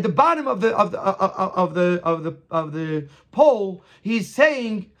 So at the bottom of the pole, he's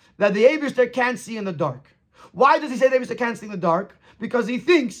saying that the Eibishter can't see in the dark. Why does he say the Eibishter can't see in the dark? Because he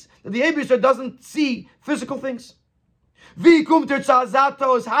thinks that the Eibishter doesn't see physical things. How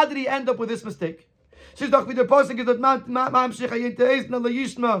did he end up with this mistake? The pasuk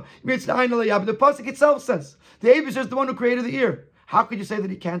itself says the Eibishter is the one who created the ear. How could you say that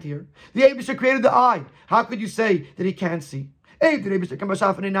he can't hear? The Eibishter created the eye. How could you say that he can't see? If the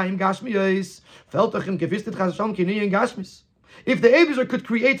Eibishter could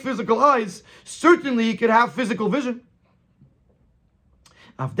create physical eyes, certainly he could have physical vision.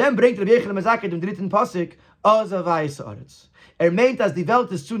 Auf dem bringt Rabbi Yechel Mezakeh im dritten Pasuk Oza Vayis Aretz. Meint, dass die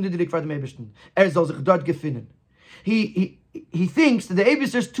Welt ist zu niedrig für den Eibishter. Soll sich dort gefinden. He thinks that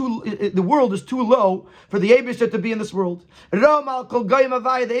the world is too low for the Eibishter to be in this world. Ramal kol goyim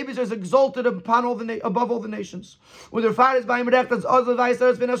avaya, the Eibishter is exalted upon above all the nations. When their fire is by him recht, as Oza Vayis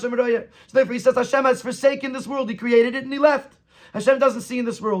Aretz v'en Hashem roya. So therefore he says Hashem has forsaken this world. He created it and he left. Hashem doesn't see in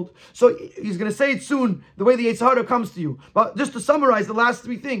this world. So he's going to say it soon, the way the Yetzer Hara comes to you. But just to summarize the last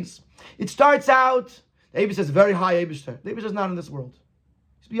three things. It starts out, the Eibishter is very high Eibishter. The Eibishter is not in this world.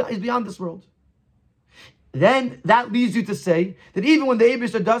 He's beyond this world. Then that leads you to say that even when the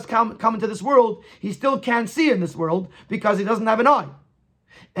Eibishter does come into this world, he still can't see in this world because he doesn't have an eye.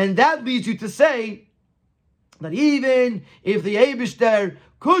 And that leads you to say that even if the Eibishter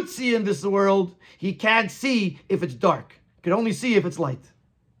could see in this world, he can't see if it's dark. He can only see if it's light.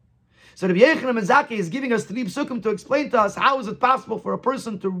 So Rabbi Yechon Mezakeh is giving us three psukim to explain to us how is it possible for a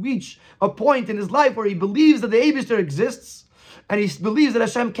person to reach a point in his life where he believes that the Eibishter exists and he believes that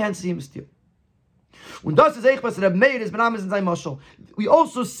Hashem can't see him still. We also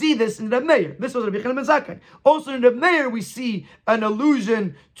see this in Reb Meir. This was Rabbi Yechon Mezakeh. Also in Reb Meir we see an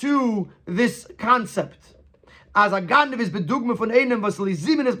allusion to this concept. As a Ganav is bedugma von einem was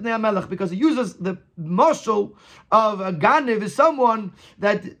lizimin is bnei HaMelech, because he uses the mashal of a Ganav is someone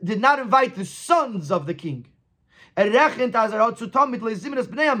that did not invite the sons of the king.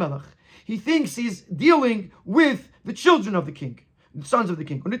 He thinks he's dealing with the children of the king, the sons of the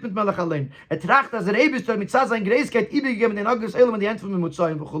king. Und nicht mit Melech allein. Tracht, dass Eibishter mit seiner Greiskeit übergegeben den Agnes Elam und die Hand von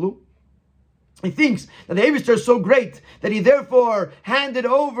Mitzrayim v'chulu. He thinks that the Eibishter is so great that he therefore handed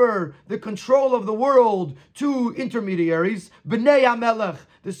over the control of the world to intermediaries, Bnei HaMelech,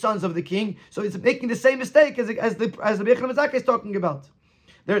 the sons of the king. So he's making the same mistake as the Yechon Mezakeh is talking about.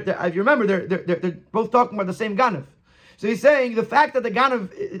 If you remember, they're both talking about the same Ganav. So he's saying the fact that the Ganav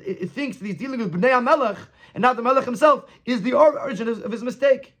thinks that he's dealing with Bnei HaMelech and not the Melech himself is the origin of his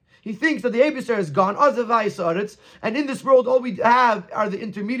mistake. He thinks that the Eibishter is gone, and in this world all we have are the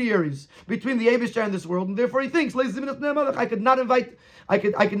intermediaries between the Eibishter and this world, and therefore he thinks I could not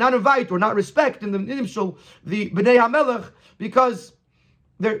invite or not respect in the Nimshul the Bnei HaMelech because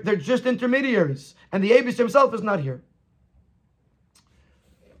they're just intermediaries, and the Eibishter himself is not here.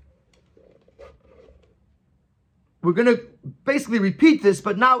 We're going to basically repeat this,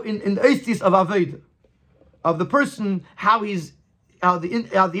 but now in the Eistis of Aved, of the person, how the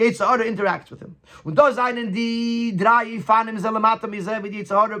Yetzer Hara interacts with him. Und da seien die drei Fanim Zelamata Mizeh with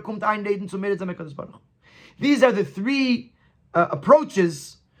Yetzer Hara kommt einreden zu mir HaKadosh Baruch Hu. These are the three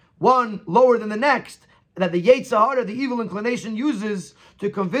approaches, one lower than the next, that the Yetzer Hara, the evil inclination, uses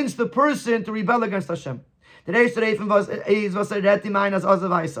to convince the person to rebel against Hashem. The erste Reifen was redt ihm ein als Ozav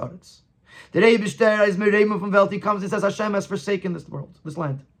Haaretz. The Eibishter is Miremu from Welt. He comes and says Hashem has forsaken this world, this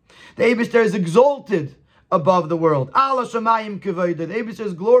land. The Eibishter is exalted above the world. Allah Shamayim Kevoide. The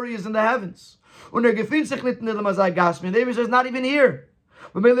Eibishter's glory is in the heavens. Und gefindt sich nicht in der Lamazai Gashmi. The Eibishter is not even here.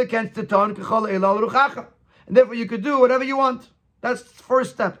 And therefore you could do whatever you want. That's the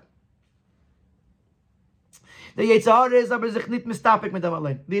first step. The Yetzer Hara is aber sich nicht mistapik mit dem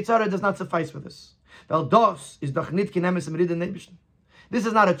allein. The Yetzer Hara does not suffice for this. Weil das ist doch nicht kenemes im Riden Eibishter. This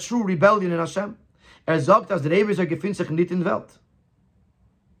is not a true rebellion in Hashem. Sagt, dass der Eibishter gefindt sich nicht in der Welt.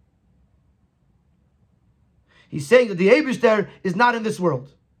 He's saying that the Eibishter is not in this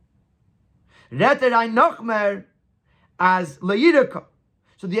world. Retter ein noch mehr as le'yiraka.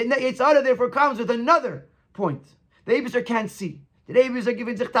 So the Yetzer Hara therefore comes with another point. The Eibishter can't see. The Eibishter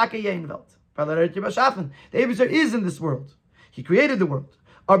gefindt sich take in Welt. The Eibishter is in this world. He created the world.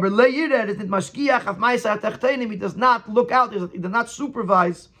 He does not look out, he does not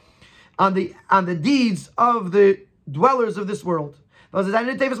supervise on the deeds of the dwellers of this world. Because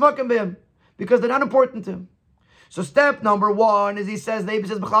they're not important to him. So step number one is he says the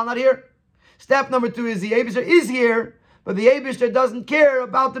Eibishter is not here. Step number 2 is the Eibishter is here, but the Eibishter doesn't care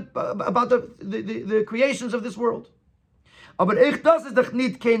about the creations of this world. Aber ich das ist doch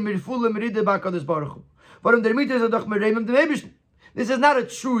nicht kein mirfule meride ba Kadosh Baruch Hu. Warum der Mieter ist doch merem dem Eibishter? This is not a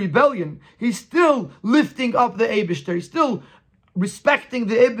true rebellion. He's still lifting up the Eibishter. He's still respecting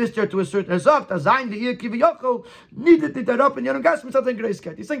the Eibishter to a certain extent. As ein the ihr kiviyachol needed it up in Yonam Gashmi something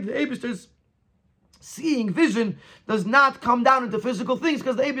gracekeit. He's saying the Eibishter's seeing vision does not come down into physical things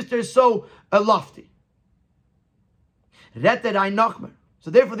because the Eibishter is so lofty. Retter ein Nachmer. So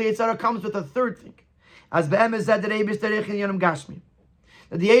therefore the Yitzhara comes with a third thing. As Be'emes said that Eibishter in Yonam Gashmi,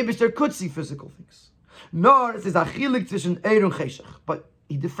 that the Eibishter could see physical things. Nor it is a chilik zwischen Eir und Cheshach, but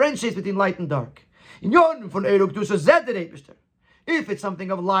he differentiates between light and dark. In Yonam von Eir und Kedusha said that Eibishter. If it's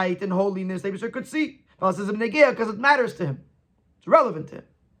something of light and holiness, the Eibishter could see. Because it matters to him. It's relevant to him.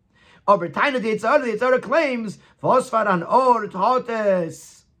 Aber Taina the Yitzhara claims, Vosfar an Or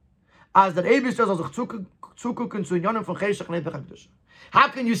Totes, as that Eibishter soll sich zugucken zu Yonam von Cheshach und Eibishter Kedusha. How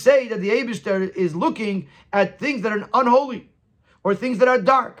can you say that the Eibishter is looking at things that are unholy or things that are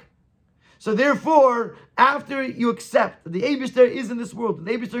dark? So therefore, after you accept that the Eibishter is in this world,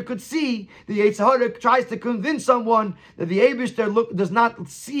 the Eibishter could see, the Yitzhara tries to convince someone that the Eibishter does not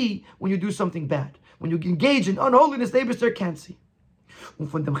see when you do something bad. When you engage in unholiness, the Eibishter can't see.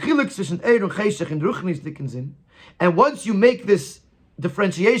 And once you make this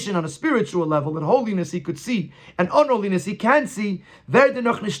differentiation on a spiritual level, and holiness he could see, and unholiness he can't see,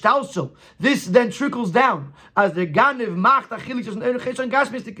 this then trickles down as the Ganev macht that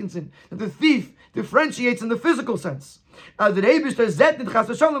the thief differentiates in the physical sense. As the Eibishter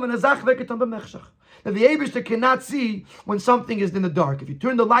that the Eibishter cannot see when something is in the dark. If you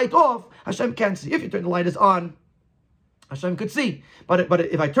turn the light off, Hashem can't see. If you turn the light on, Hashem could see. But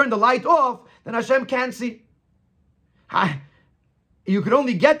if I turn the light off, then Hashem can't see. You can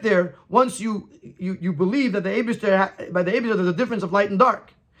only get there once you believe that the Eibishter, by the Eibishter there's a difference of light and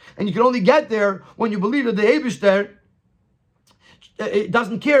dark. And you can only get there when you believe that the Eibishter it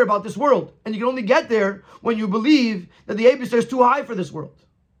doesn't care about this world. And you can only get there when you believe that the Eibishter is too high for this world.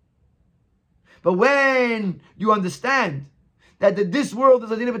 But when you understand that this world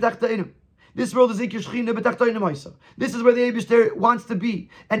is Adina B'Tachtoinim, this world is Ikir Shechina B'Tachtoinim Oisa, this is where the Eibishter wants to be,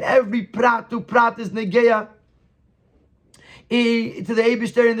 and every prat to prat is Negeya to the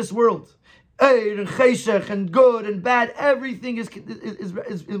Eibishter in this world. Eir and Cheshech and good and bad, everything is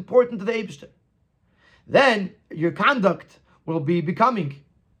important to the Eibishter. Then your conduct will be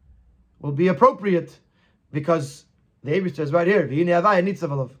appropriate because the Eibishter is right here.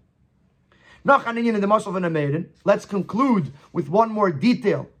 Let's conclude with one more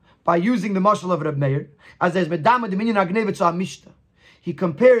detail by using the mashal of Reb Meir. As there's medama the minyan agnevet to amishta. He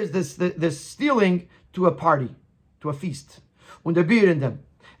compares this stealing to a party, to a feast. Und der Bier in them.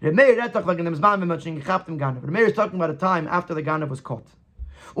 Reb Meir is talking about a time after the Ganav was caught.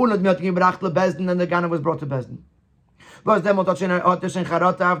 And the Ganav was brought to Bezdin. After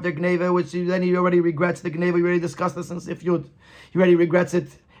Gneva, which then he already regrets the Gneva. We already discussed this in Sif Yud. He already regrets it,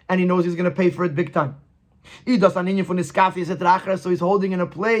 and he knows he's going to pay for it big time. So he's holding in a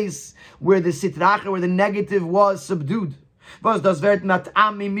place where the sitracha, where the negative was subdued.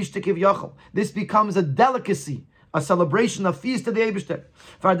 This becomes a delicacy, a celebration, a feast to the Eibishter.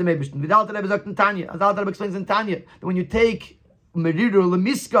 The Alter Rebbe explains in Tanya that when you take meriru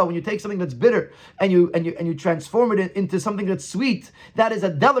lemiska, when you take something that's bitter and you transform it into something that's sweet, that is a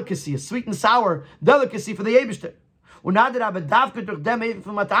delicacy, a sweet and sour delicacy for the Eibishter.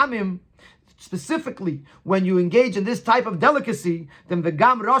 Specifically, when you engage in this type of delicacy, then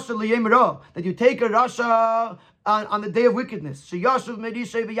v'gam rasha liyem ra, that you take a rasha on the day of wickedness, and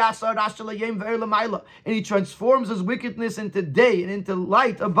he transforms his wickedness into day and into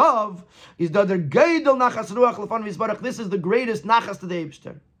light above. This is the greatest nachas to the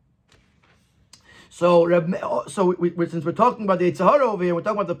Eibishter. So since we're talking about the Yitzhara over here, we're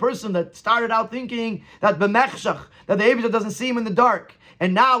talking about the person that started out thinking that b'mechshach, that the Eibishter doesn't see him in the dark.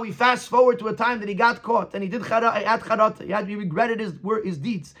 And now we fast forward to a time that he got caught and he did charata. He regretted his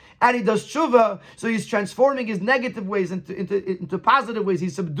deeds. And he does tshuva, so he's transforming his negative ways into positive ways.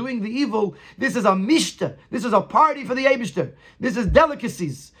 He's subduing the evil. This is a mishta. This is a party for the Eibishter. This is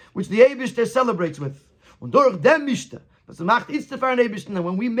delicacies, which the Eibishter celebrates with. Und durch dem mishta. And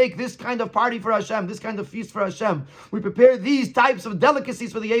when we make this kind of party for Hashem, this kind of feast for Hashem, we prepare these types of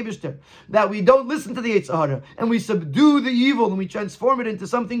delicacies for the Eibishter, that we don't listen to the Yitzhara, and we subdue the evil, and we transform it into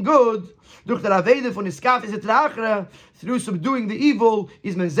something good. Through subduing the evil,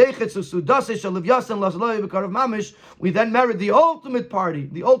 we then merit the ultimate party,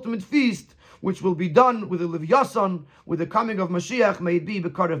 the ultimate feast, which will be done with the Livyasan, with the coming of Mashiach, may it be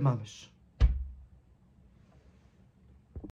B'karav Mamish.